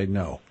up and say,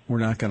 no, we're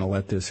not going to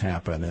let this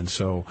happen. And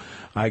so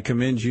I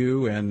commend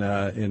you and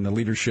in the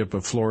leadership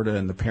of Florida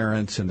and the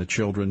parents and the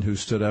children who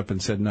stood up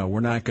and said, no, we're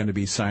not going to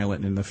be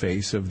silent in the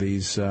face of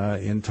these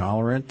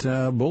intolerant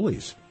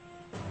bullies.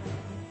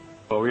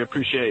 Well, we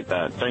appreciate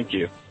that. Thank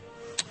you.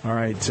 All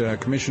right,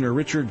 Commissioner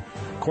Richard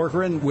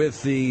Corcoran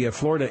with the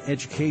Florida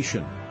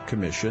Education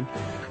Commission.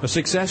 A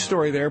success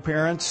story there,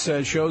 parents,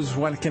 shows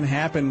what can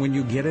happen when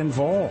you get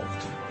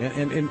involved.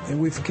 And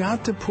we've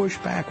got to push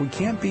back. We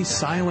can't be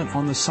silent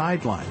on the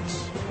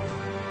sidelines.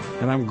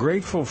 And I'm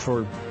grateful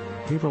for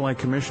people like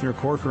Commissioner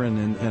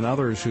Corcoran and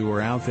others who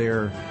are out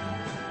there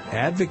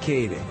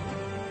advocating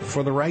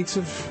for the rights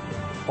of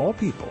all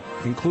people,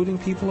 including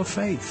people of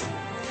faith.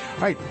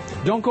 All right,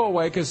 don't go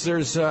away because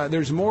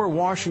there's more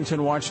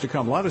Washington Watch to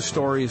come. A lot of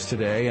stories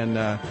today.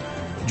 And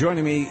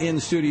joining me in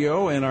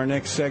studio in our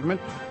next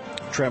segment,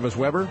 Travis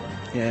Weber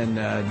and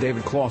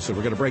David Clausen.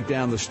 We're going to break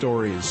down the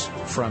stories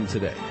from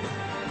today.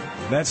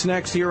 That's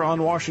next here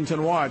on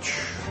Washington Watch.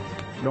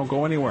 Don't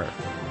go anywhere.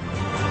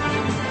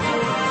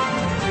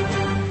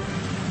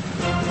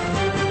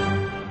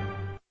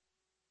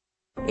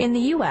 In the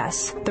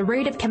U.S., the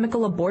rate of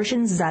chemical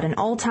abortions is at an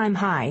all-time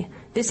high.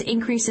 This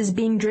increase is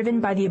being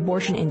driven by the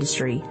abortion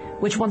industry,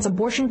 which wants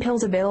abortion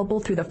pills available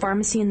through the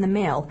pharmacy in the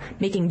mail,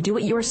 making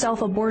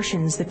do-it-yourself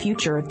abortions the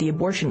future of the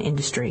abortion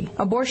industry.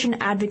 Abortion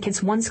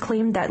advocates once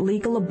claimed that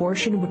legal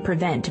abortion would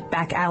prevent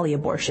back-alley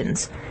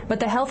abortions, but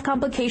the health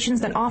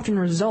complications that often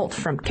result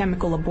from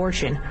chemical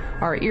abortion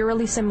are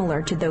eerily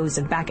similar to those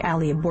of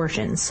back-alley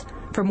abortions.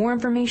 For more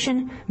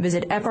information,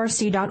 visit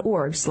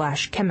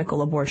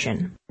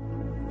frc.org/chemicalabortion.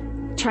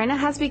 China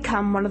has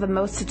become one of the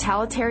most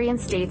totalitarian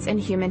states in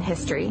human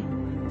history.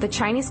 The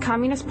Chinese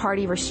Communist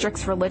Party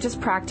restricts religious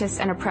practice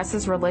and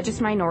oppresses religious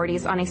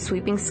minorities on a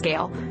sweeping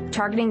scale,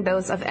 targeting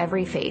those of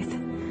every faith.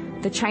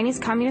 The Chinese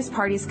Communist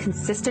Party's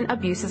consistent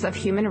abuses of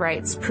human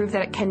rights prove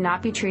that it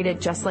cannot be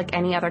treated just like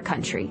any other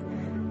country.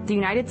 The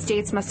United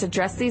States must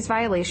address these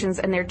violations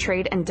in their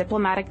trade and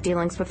diplomatic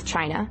dealings with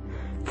China.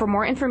 For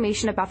more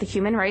information about the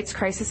human rights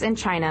crisis in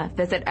China,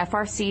 visit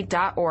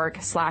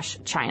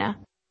frc.org/China.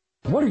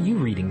 What are you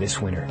reading this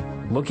winter?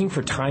 Looking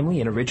for timely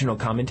and original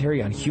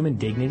commentary on human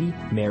dignity,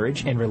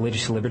 marriage, and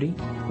religious liberty?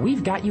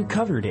 We've got you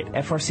covered at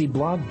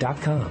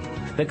frcblog.com.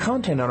 The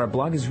content on our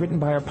blog is written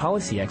by our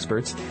policy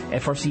experts,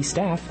 FRC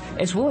staff,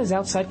 as well as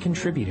outside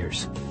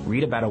contributors.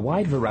 Read about a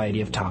wide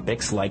variety of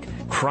topics like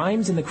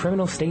crimes in the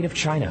criminal state of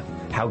China,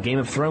 how Game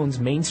of Thrones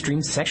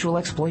mainstreams sexual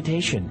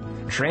exploitation,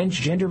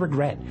 transgender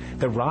regret,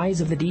 the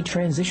rise of the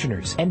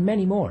detransitioners, and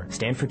many more.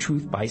 Stand for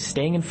truth by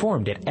staying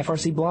informed at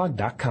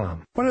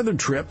frcblog.com. What other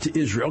trip to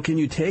Israel can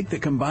you take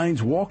that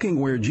combines walking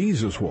where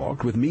Jesus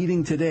walked with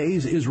meeting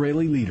today's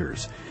Israeli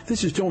leaders?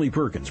 This is Tony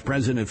Perkins,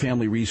 President of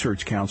Family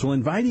Research Council,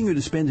 inviting you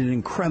to spend an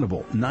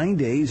incredible 9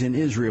 days in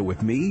Israel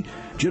with me,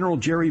 General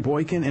Jerry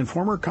Boykin, and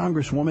former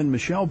Congresswoman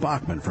Michelle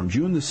Bachmann from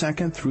June the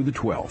 2nd through the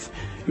 12th.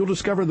 You'll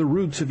discover the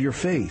roots of your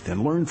faith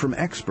and learn from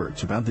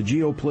experts about the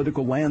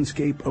geopolitical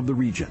landscape of the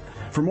region.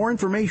 For more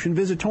information,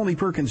 visit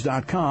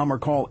TonyPerkins.com or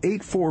call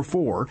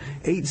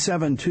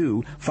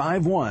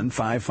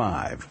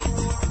 844-872-5155.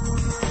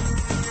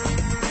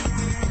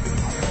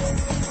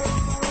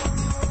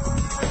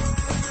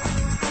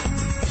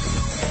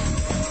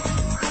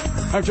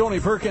 I'm Tony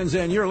Perkins,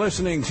 and you're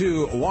listening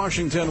to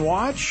Washington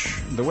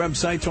Watch, the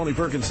website,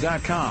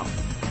 TonyPerkins.com.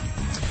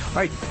 All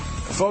right,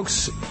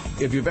 folks,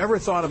 if you've ever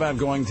thought about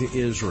going to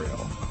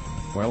Israel,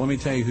 well, let me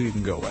tell you who you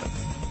can go with.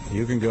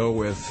 You can go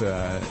with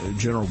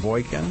General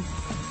Boykin,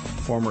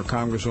 former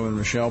Congresswoman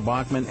Michelle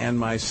Bachmann, and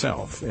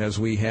myself as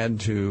we head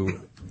to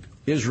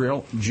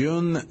Israel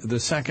June the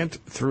 2nd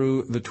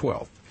through the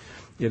 12th.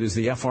 It is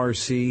the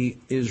FRC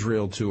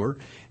Israel tour,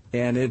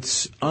 and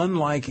it's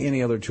unlike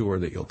any other tour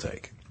that you'll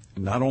take.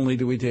 Not only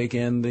do we take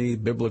in the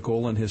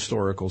biblical and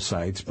historical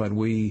sites, but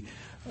we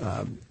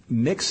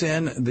mix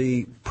in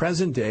the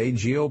present-day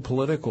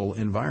geopolitical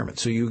environment.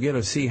 So you get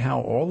to see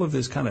how all of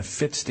this kind of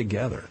fits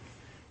together.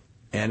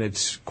 And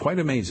it's quite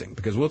amazing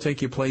because we'll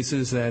take you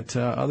places that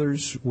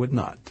others would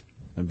not,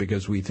 and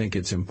because we think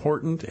it's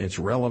important, it's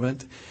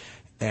relevant.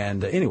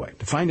 And anyway,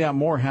 to find out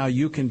more how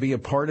you can be a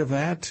part of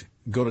that,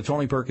 go to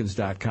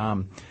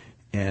TonyPerkins.com,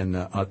 and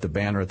at the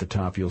banner at the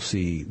top, you'll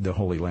see the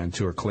Holy Land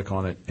Tour. Click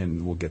on it,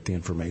 and we'll get the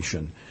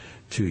information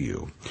to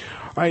you.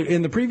 All right,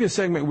 in the previous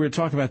segment, we were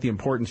talking about the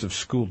importance of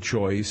school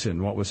choice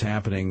and what was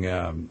happening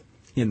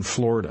in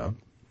Florida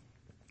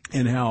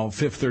and how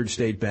Fifth Third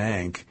State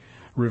Bank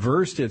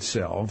reversed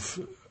itself,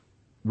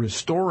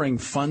 restoring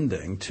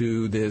funding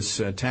to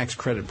this tax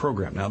credit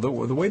program. Now, the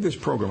way this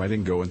program, I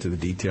didn't go into the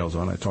details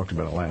on it, I talked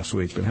about it last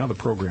week, but how the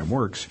program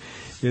works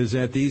is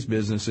that these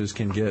businesses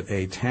can get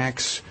a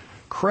tax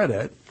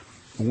credit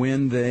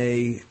when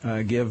they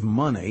give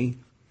money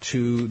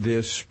to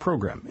this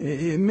program.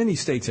 Many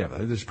states have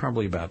it. There's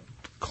probably about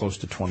close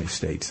to 20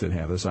 states that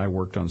have this. I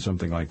worked on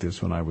something like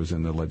this when I was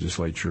in the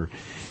legislature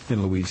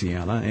in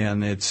Louisiana,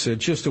 and it's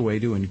just a way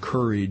to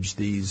encourage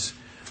these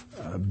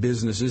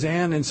businesses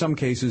and, in some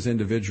cases,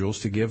 individuals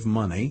to give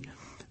money.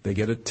 They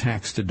get a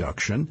tax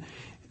deduction.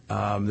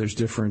 There's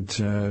different.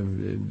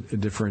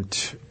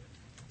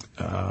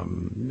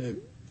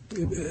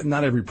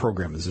 Not every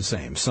program is the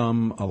same.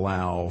 Some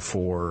allow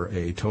for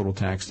a total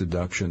tax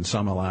deduction.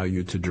 Some allow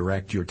you to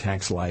direct your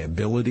tax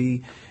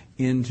liability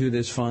into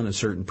this fund, a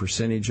certain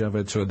percentage of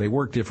it. So they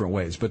work different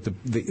ways. But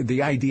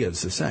the idea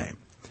is the same.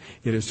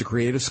 It is to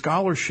create a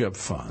scholarship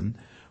fund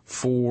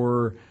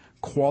for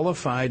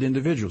qualified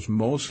individuals,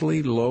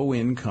 mostly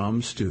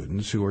low-income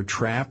students who are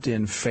trapped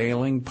in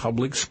failing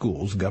public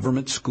schools,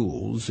 government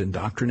schools,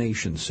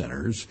 indoctrination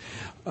centers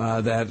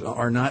that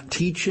are not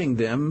teaching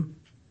them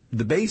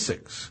the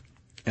basics.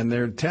 And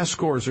their test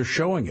scores are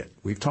showing it.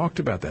 We've talked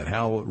about that,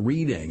 how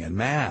reading and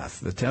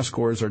math, the test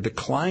scores are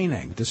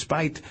declining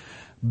despite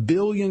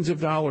billions of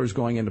dollars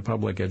going into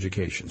public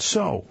education.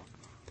 So,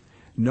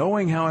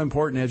 knowing how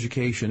important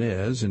education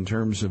is in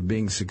terms of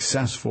being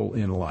successful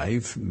in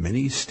life,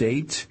 many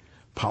state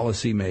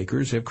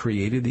policymakers have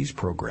created these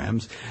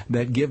programs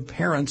that give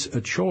parents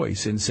a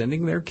choice in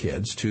sending their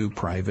kids to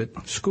private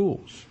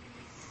schools.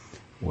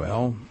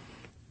 Well,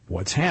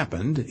 what's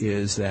happened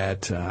is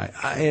that,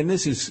 and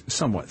this is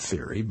somewhat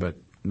theory, but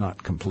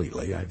not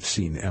completely, I've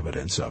seen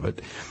evidence of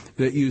it,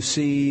 that you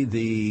see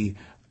the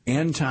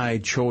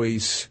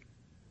anti-choice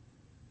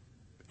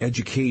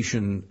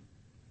education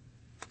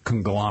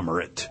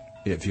conglomerate,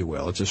 if you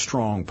will. It's a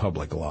strong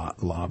public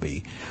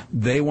lobby.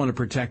 They want to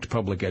protect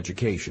public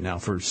education. Now,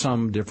 for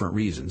some different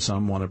reasons.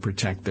 Some want to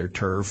protect their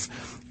turf.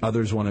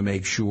 Others want to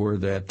make sure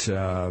that,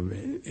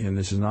 and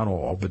this is not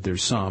all, but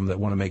there's some that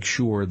want to make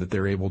sure that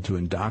they're able to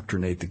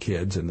indoctrinate the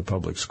kids in the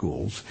public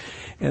schools.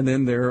 And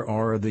then there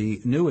are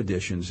the new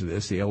additions to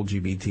this, the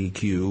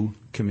LGBTQ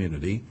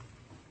community,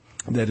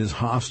 that is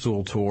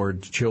hostile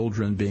toward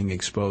children being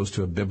exposed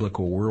to a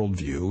biblical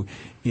worldview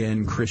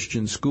in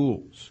Christian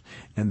schools.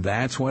 And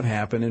that's what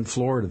happened in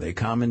Florida. They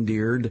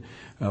commandeered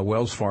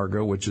Wells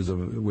Fargo,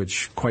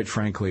 which quite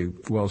frankly,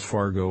 Wells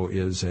Fargo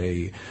is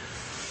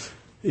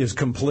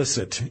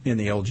complicit in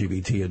the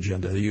LGBT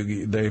agenda.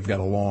 They've got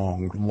a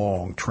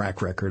long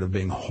track record of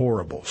being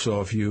horrible.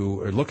 So if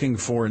you are looking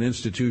for an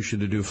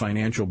institution to do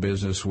financial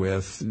business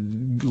with,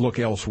 look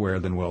elsewhere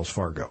than Wells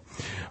Fargo.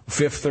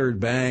 Fifth Third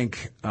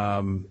Bank,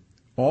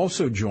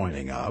 also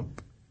joining up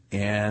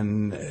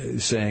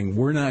and saying,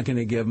 we're not going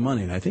to give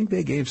money. And I think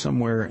they gave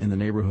somewhere in the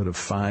neighborhood of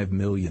 $5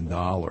 million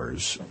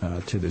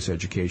to this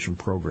education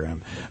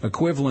program,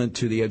 equivalent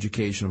to the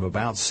education of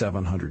about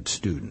 700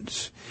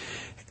 students.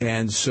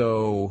 And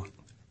so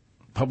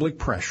public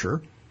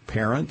pressure,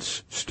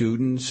 parents,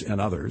 students,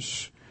 and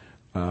others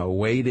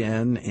weighed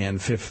in,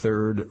 and Fifth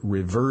Third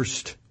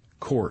reversed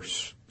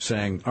course,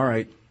 saying, all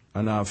right,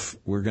 enough,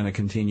 we're going to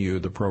continue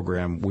the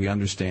program. We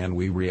understand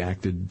we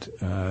reacted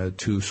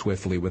too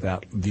swiftly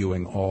without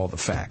viewing all the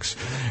facts.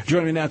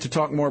 Joining me now to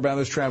talk more about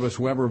this, Travis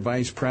Weber,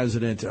 Vice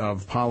President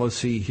of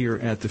Policy here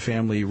at the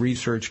Family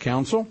Research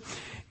Council,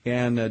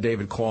 and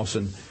David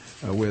Clausen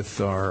with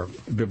our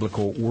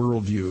Biblical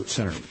Worldview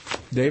Center.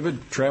 David,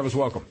 Travis,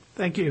 welcome.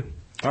 Thank you.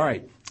 All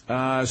right.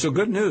 So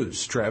good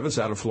news, Travis,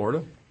 out of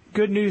Florida.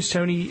 Good news,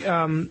 Tony.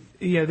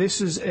 This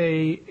is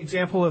a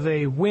example of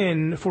a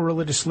win for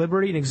religious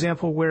liberty, an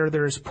example where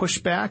there's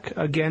pushback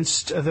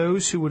against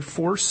those who would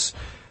force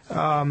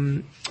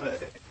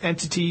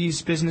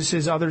entities,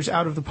 businesses, others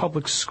out of the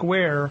public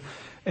square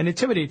and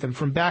intimidate them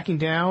from backing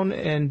down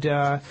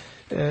and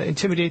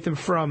intimidate them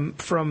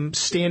from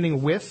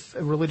standing with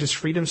religious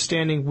freedom,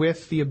 standing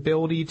with the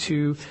ability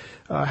to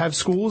have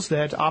schools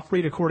that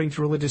operate according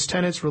to religious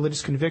tenets,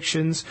 religious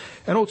convictions,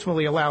 and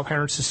ultimately allow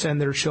parents to send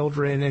their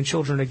children and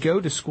children to go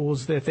to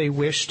schools that they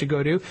wish to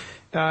go to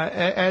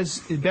as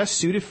best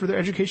suited for their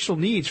educational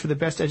needs, for the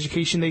best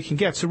education they can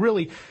get. So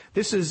really,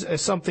 this is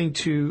something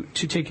to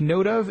take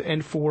note of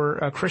and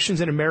for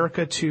Christians in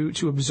America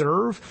to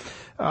observe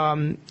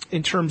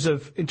in terms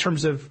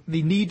of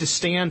the need to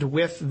stand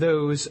with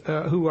those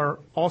who are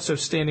also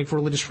standing for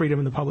religious freedom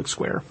in the public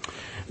square.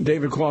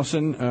 David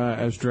Clausen,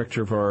 as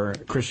director of our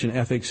Christian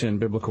Ethics and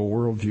Biblical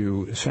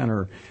Worldview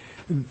Center,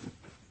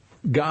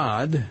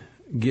 God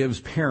gives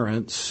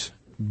parents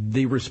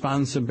the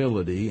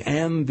responsibility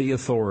and the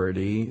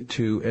authority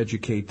to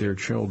educate their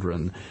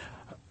children.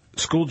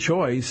 School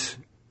choice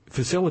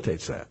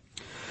facilitates that.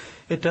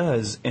 It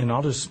does, and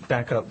I'll just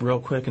back up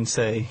real quick and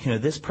say,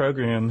 this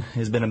program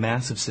has been a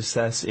massive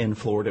success in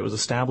Florida. It was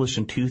established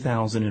in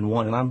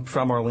 2001, and I'm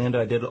from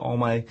Orlando. I did all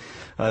my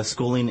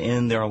schooling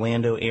in the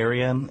Orlando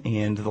area,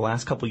 and the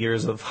last couple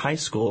years of high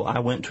school, I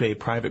went to a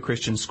private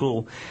Christian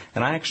school,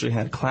 and I actually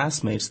had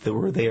classmates that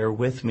were there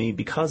with me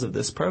because of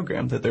this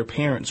program, that their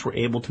parents were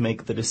able to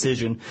make the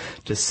decision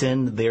to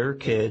send their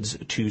kids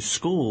to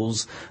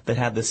schools that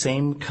had the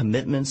same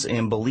commitments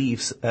and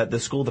beliefs at the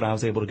school that I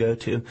was able to go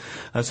to.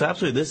 So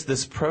absolutely,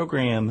 this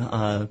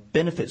program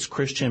benefits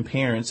Christian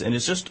parents, and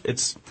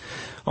it's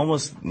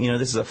almost,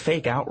 this is a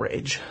fake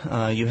outrage.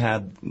 You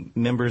had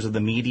members of the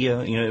media,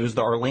 it was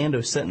the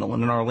Orlando Sentinel,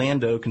 and in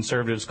Orlando,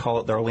 conservatives call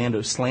it the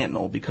Orlando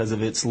Slantinel because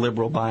of its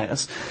liberal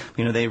bias.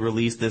 They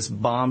released this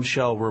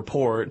bombshell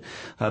report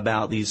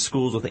about these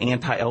schools with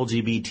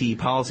anti-LGBT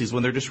policies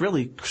when they're just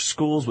really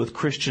schools with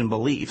Christian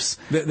beliefs.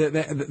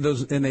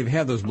 And they've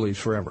had those beliefs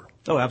forever.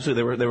 Oh,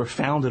 absolutely. They were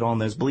founded on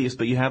those beliefs.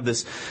 But you have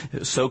this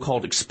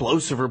so-called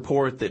explosive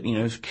report that,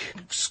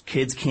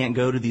 kids can't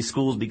go to these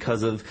schools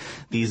because of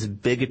these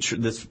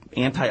this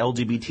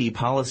anti-LGBT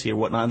policy or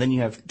whatnot. And then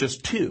you have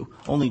just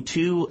only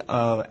two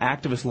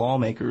activist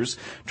lawmakers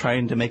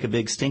trying to make a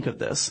big stink of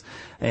this.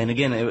 And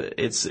again,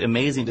 it's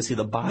amazing to see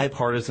the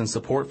bipartisan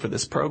support for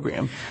this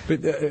program.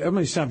 But I'm going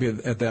to stop you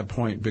at that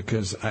point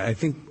because I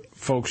think,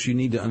 folks, you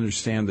need to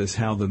understand this,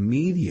 how the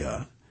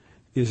media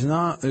is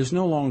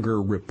no longer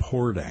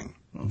reporting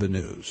the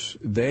news.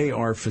 They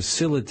are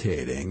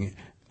facilitating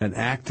an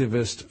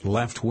activist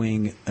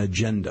left-wing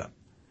agenda.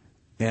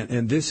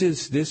 And this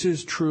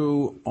is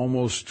true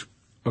almost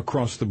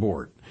across the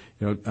board.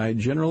 I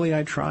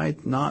try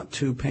not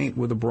to paint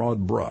with a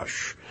broad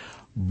brush,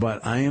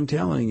 but I am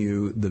telling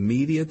you, the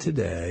media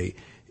today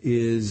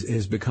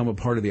has become a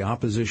part of the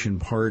opposition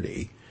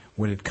party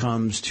when it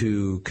comes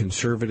to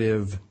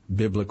conservative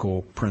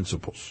biblical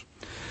principles.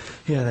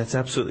 Yeah, that's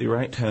absolutely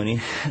right,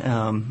 Tony.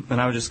 And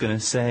I was just going to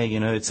say,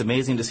 it's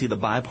amazing to see the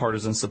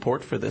bipartisan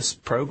support for this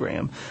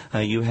program.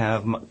 You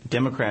have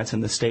Democrats in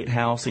the State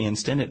House and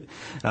Senate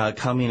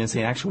coming and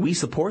saying, actually, we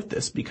support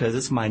this because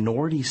it's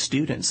minority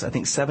students. I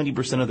think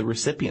 70% of the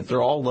recipients,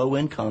 they're all low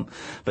income,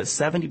 but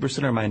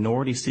 70% are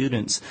minority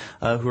students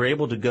who are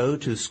able to go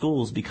to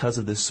schools because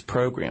of this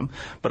program.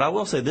 But I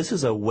will say this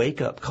is a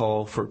wake-up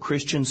call for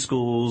Christian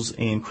schools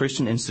and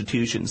Christian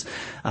institutions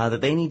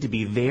that they need to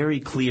be very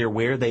clear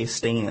where they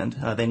stand.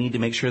 They need to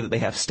make sure that they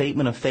have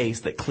statement of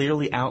faith that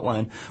clearly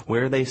outline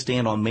where they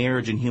stand on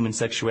marriage and human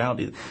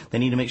sexuality. They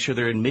need to make sure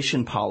their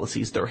admission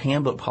policies, their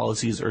handbook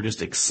policies are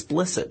just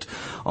explicit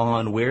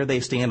on where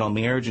they stand on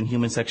marriage and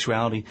human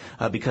sexuality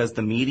because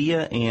the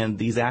media and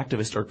these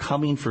activists are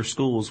coming for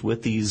schools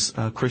with these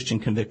Christian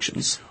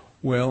convictions.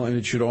 Well, and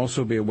it should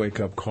also be a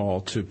wake-up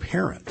call to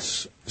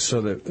parents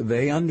so that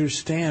they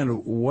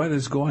understand what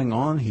is going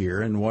on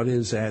here and what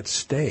is at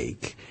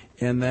stake,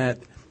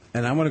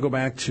 and I want to go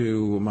back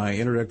to my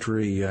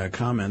introductory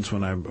comments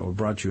when I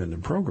brought you in the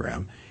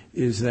program,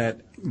 is that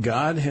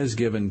God has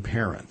given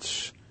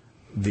parents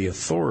the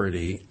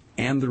authority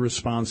and the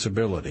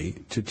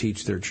responsibility to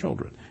teach their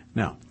children.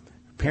 Now,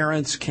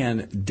 parents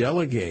can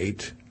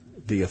delegate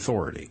the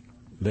authority.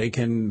 They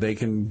can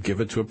give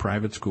it to a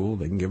private school,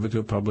 they can give it to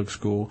a public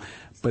school,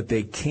 but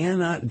they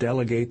cannot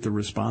delegate the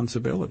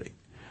responsibility.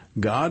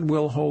 God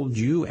will hold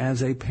you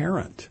as a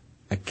parent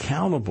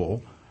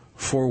accountable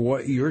for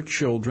what your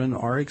children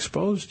are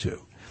exposed to.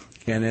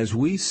 And as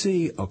we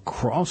see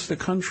across the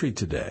country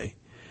today,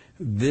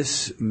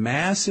 this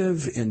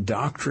massive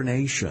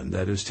indoctrination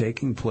that is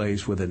taking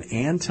place with an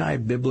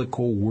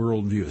anti-biblical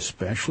worldview,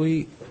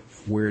 especially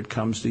where it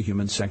comes to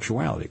human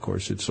sexuality. Of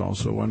course, it's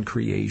also on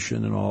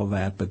creation and all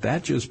that, but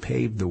that just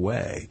paved the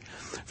way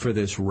for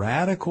this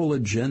radical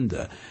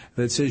agenda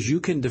that says you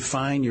can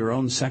define your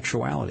own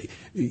sexuality.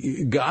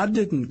 God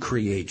didn't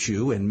create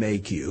you and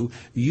make you.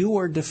 You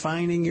are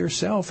defining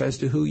yourself as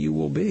to who you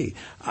will be.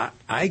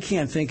 I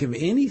can't think of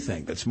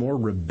anything that's more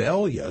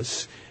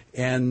rebellious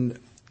and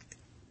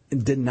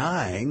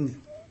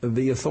denying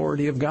the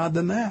authority of God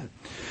than that.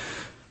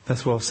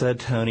 That's well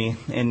said, Tony.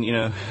 And,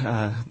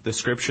 the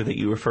scripture that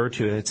you refer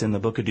to, it's in the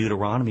book of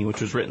Deuteronomy,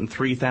 which was written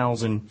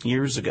 3,000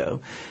 years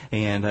ago.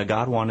 And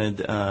God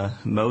wanted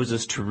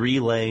Moses to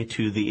relay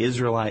to the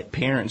Israelite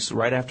parents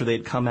right after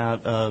they'd come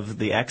out of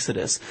the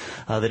Exodus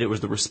that it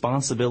was the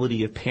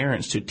responsibility of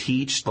parents to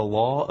teach the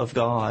law of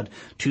God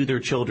to their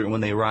children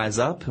when they rise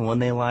up and when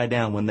they lie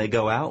down, when they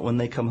go out, when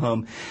they come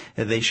home.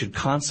 They should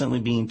constantly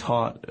being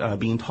taught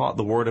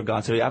the Word of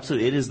God. So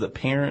absolutely, it is the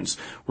parents'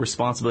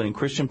 responsibility. And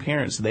Christian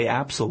parents, they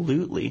absolutely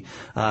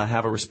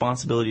have a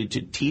responsibility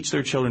to teach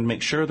their children,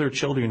 make sure their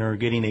children are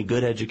getting a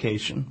good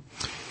education.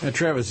 Now,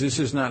 Travis, this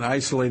is not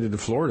isolated to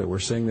Florida. We're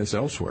seeing this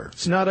elsewhere.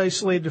 It's not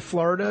isolated to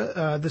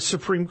Florida. The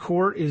Supreme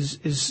Court is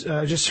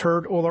just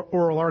heard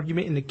oral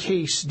argument in the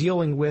case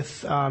dealing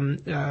with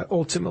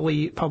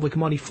ultimately public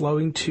money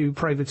flowing to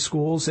private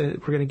schools. We're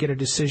going to get a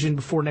decision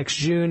before next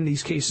June.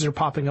 These cases are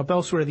popping up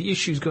elsewhere. The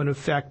issue is going to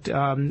affect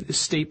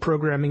state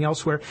programming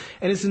elsewhere.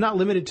 And it's not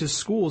limited to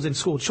schools and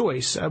school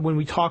choice. When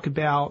we talk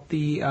about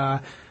the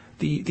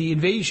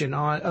invasion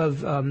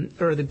of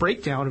the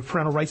breakdown of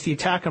parental rights, the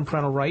attack on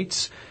parental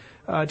rights,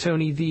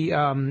 Tony,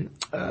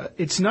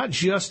 it's not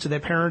just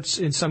that parents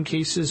in some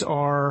cases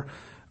are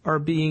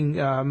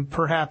being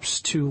perhaps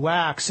too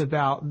lax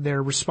about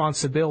their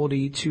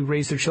responsibility to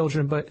raise their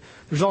children, but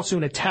there's also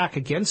an attack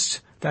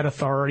against that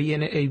authority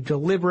and a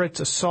deliberate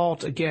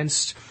assault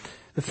against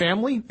the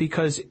family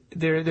because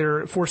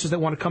there are forces that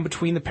want to come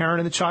between the parent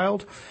and the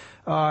child.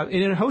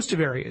 In a host of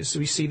areas.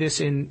 We see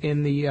this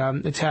in the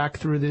attack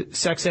through the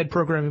sex ed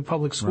program in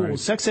public schools. Right.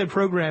 Sex ed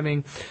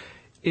programming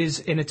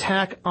is an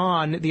attack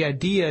on the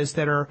ideas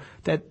that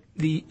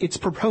its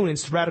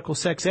proponents, radical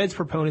sex ed's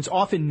proponents,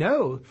 often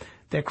know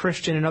that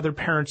Christian and other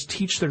parents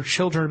teach their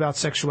children about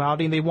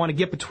sexuality, and they want to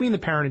get between the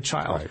parent and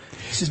child. Right.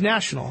 This is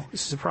national.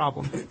 This is a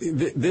problem.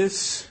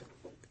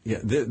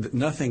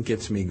 Nothing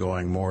gets me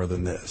going more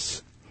than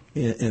this.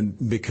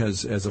 And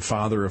because as a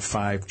father of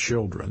 5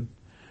 children,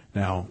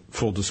 now,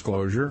 full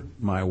disclosure,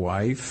 my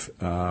wife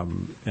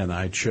and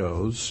I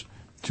chose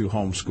to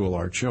homeschool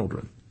our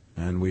children.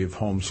 And we've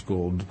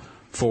homeschooled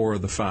 4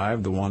 of the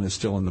 5. The one is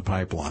still in the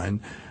pipeline.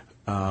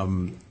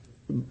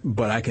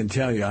 But I can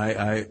tell you,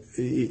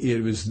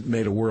 it was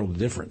made a world of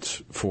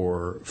difference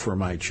for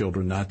my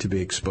children not to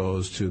be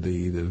exposed to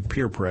the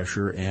peer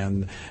pressure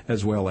and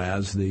as well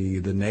as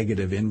the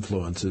negative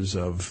influences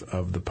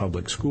of the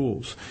public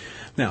schools.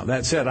 Now,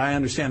 that said, I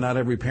understand not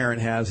every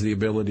parent has the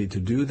ability to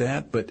do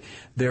that, but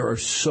there are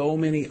so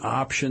many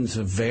options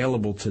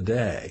available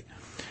today.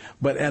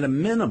 But at a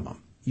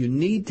minimum, you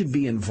need to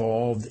be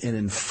involved and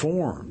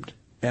informed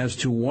as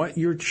to what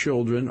your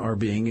children are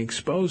being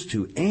exposed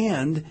to.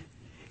 And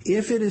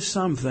if it is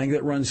something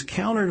that runs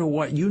counter to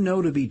what you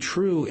know to be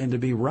true and to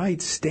be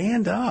right,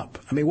 stand up.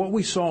 I mean, what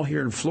we saw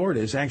here in Florida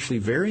is actually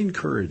very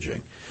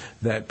encouraging,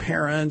 that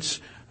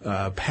parents,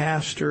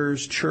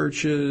 pastors,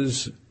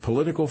 churches,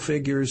 political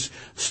figures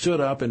stood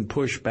up and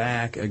pushed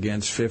back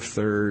against Fifth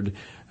Third,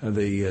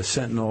 the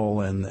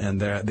Sentinel,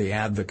 and the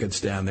advocates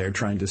down there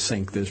trying to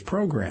sink this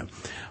program.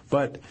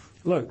 But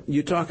look,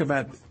 you talk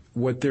about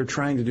what they're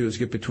trying to do is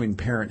get between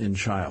parent and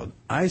child.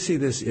 I see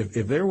this,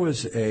 if there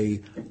was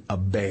a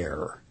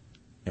bear,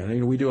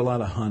 and we do a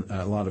lot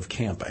of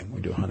camping.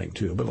 We do hunting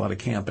too, but a lot of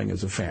camping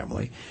as a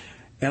family.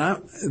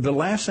 And the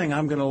last thing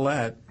I'm going to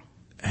let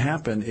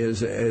happen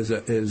is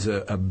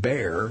a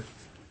bear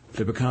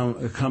to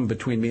come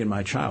between me and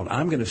my child.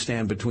 I'm going to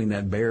stand between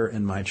that bear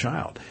and my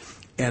child.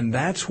 And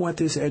that's what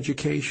this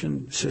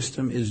education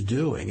system is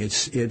doing. It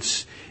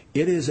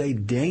is a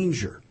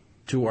danger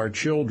to our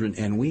children,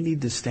 and we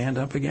need to stand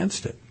up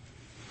against it.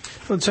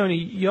 Well,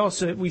 Tony,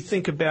 we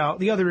think about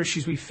the other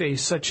issues we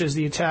face, such as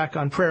the attack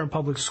on prayer in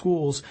public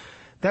schools.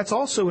 That's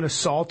also an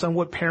assault on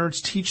what parents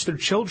teach their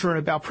children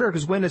about prayer,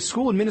 because when a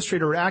school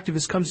administrator or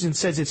activist comes in and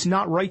says it's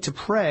not right to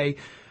pray,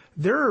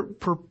 they're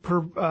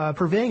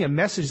purveying a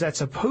message that's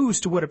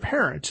opposed to what a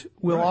parent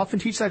will often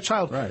teach that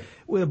child. Right.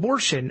 With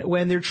abortion,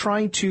 when they're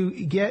trying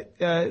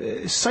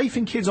to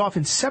siphon kids off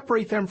and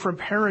separate them from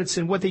parents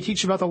and what they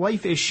teach about the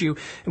life issue.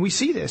 And we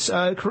see this,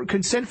 parental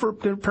consent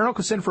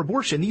for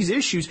abortion, these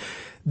issues.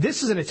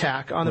 This is an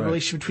attack on the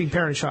relationship between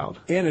parent and child.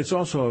 And it's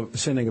also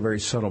sending a very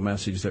subtle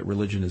message that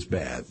religion is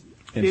bad.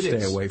 And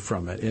stay away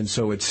from it. And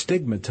so it's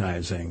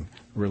stigmatizing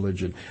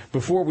religion.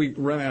 Before we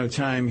run out of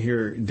time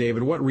here,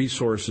 David, what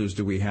resources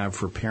do we have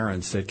for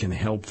parents that can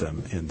help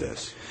them in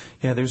this?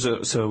 Yeah,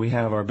 so we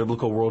have our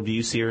Biblical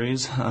Worldview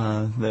series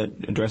that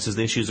addresses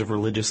the issues of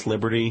religious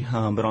liberty.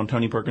 But on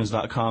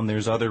TonyPerkins.com,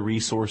 there's other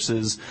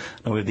resources.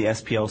 We have the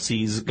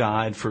SPLC's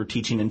guide for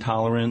teaching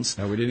intolerance.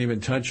 We didn't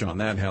even touch on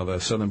that, how the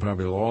Southern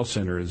Poverty Law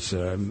Center is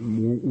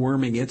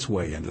worming its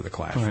way into the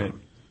classroom. Right.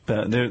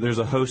 There's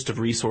a host of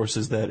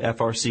resources that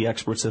FRC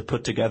experts have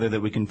put together that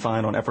we can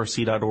find on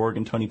frc.org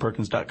and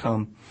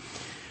TonyPerkins.com.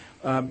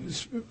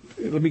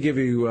 Let me give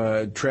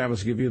you,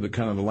 Travis, give you the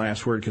kind of the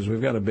last word, because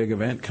we've got a big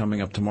event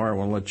coming up tomorrow. I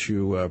want to let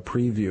you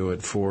preview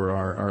it for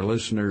our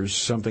listeners.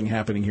 Something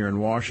happening here in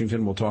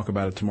Washington. We'll talk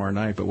about it tomorrow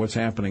night, but what's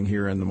happening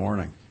here in the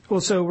morning? Well,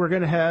 so we're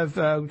going to have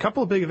a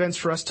couple of big events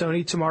for us,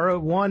 Tony, tomorrow.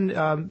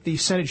 One, the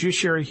Senate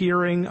Judiciary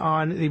hearing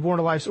on the Born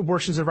Alive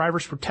Abortion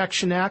Survivors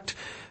Protection Act.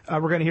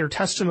 We're going to hear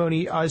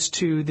testimony as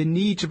to the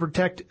need to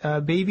protect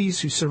babies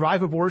who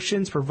survive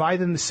abortions, provide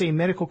them the same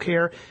medical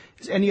care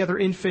as any other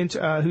infant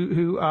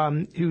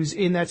who's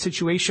in that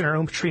situation. Our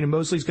own Patrina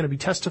Mosley is going to be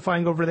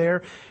testifying over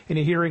there in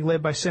a hearing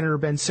led by Senator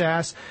Ben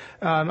Sasse.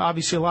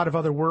 Obviously, a lot of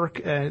other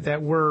work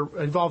that we're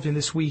involved in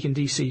this week in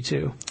D.C.,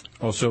 too.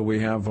 Also, we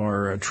have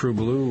our True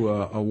Blue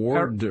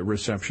award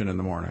reception in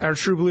the morning. Our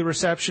True Blue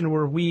reception,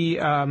 where we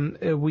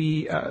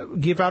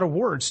give out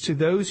awards to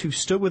those who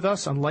stood with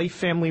us on life,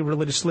 family,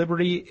 religious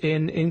liberty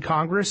in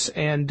Congress,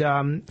 and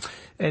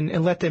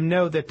let them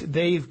know that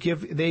they've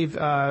achieved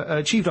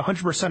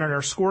 100% on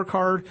our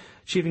scorecard,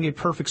 achieving a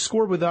perfect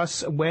score with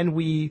us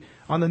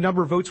on the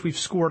number of votes we've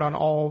scored on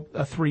all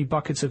 3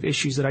 buckets of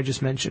issues that I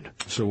just mentioned.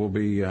 So we'll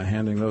be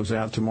handing those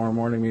out tomorrow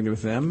morning, meeting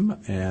with them,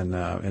 and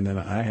then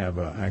I have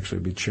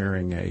actually be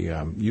chairing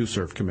a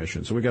USERF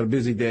commission. So we've got a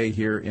busy day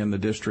here in the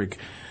district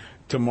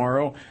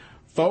tomorrow.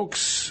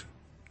 Folks,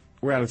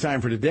 we're out of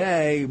time for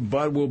today,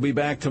 but we'll be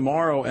back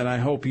tomorrow, and I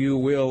hope you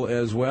will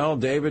as well.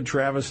 David,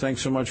 Travis,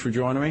 thanks so much for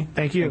joining me.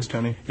 Thank you. Thanks,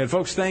 Tony. And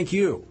folks, thank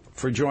you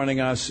for joining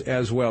us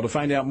as well. To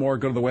find out more,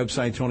 go to the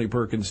website,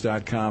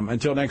 TonyPerkins.com.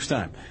 Until next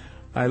time,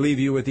 I leave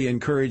you with the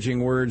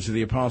encouraging words of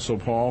the Apostle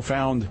Paul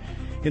found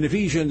in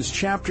Ephesians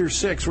chapter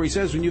 6, where he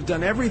says, when you've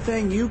done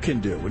everything you can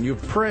do, when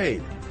you've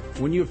prayed,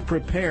 when you've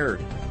prepared,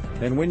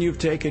 and when you've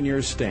taken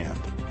your stand,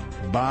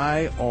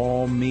 by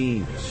all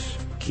means,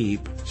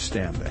 keep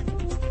standing.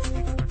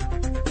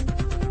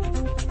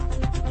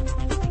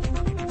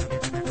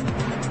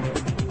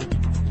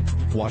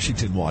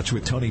 Washington Watch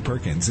with Tony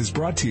Perkins is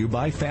brought to you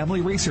by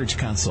Family Research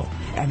Council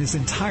and is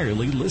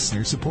entirely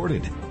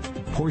listener-supported.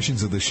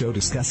 Portions of the show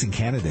discussing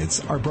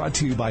candidates are brought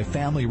to you by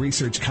Family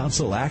Research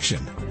Council Action.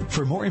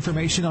 For more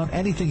information on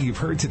anything you've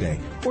heard today,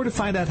 or to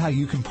find out how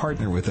you can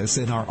partner with us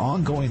in our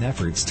ongoing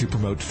efforts to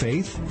promote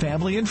faith,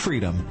 family, and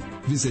freedom,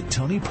 visit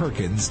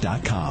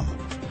TonyPerkins.com.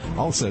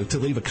 Also, to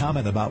leave a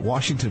comment about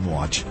Washington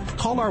Watch,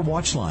 call our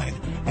watch line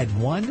at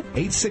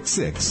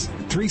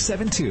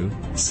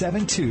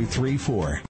 1-866-372-7234.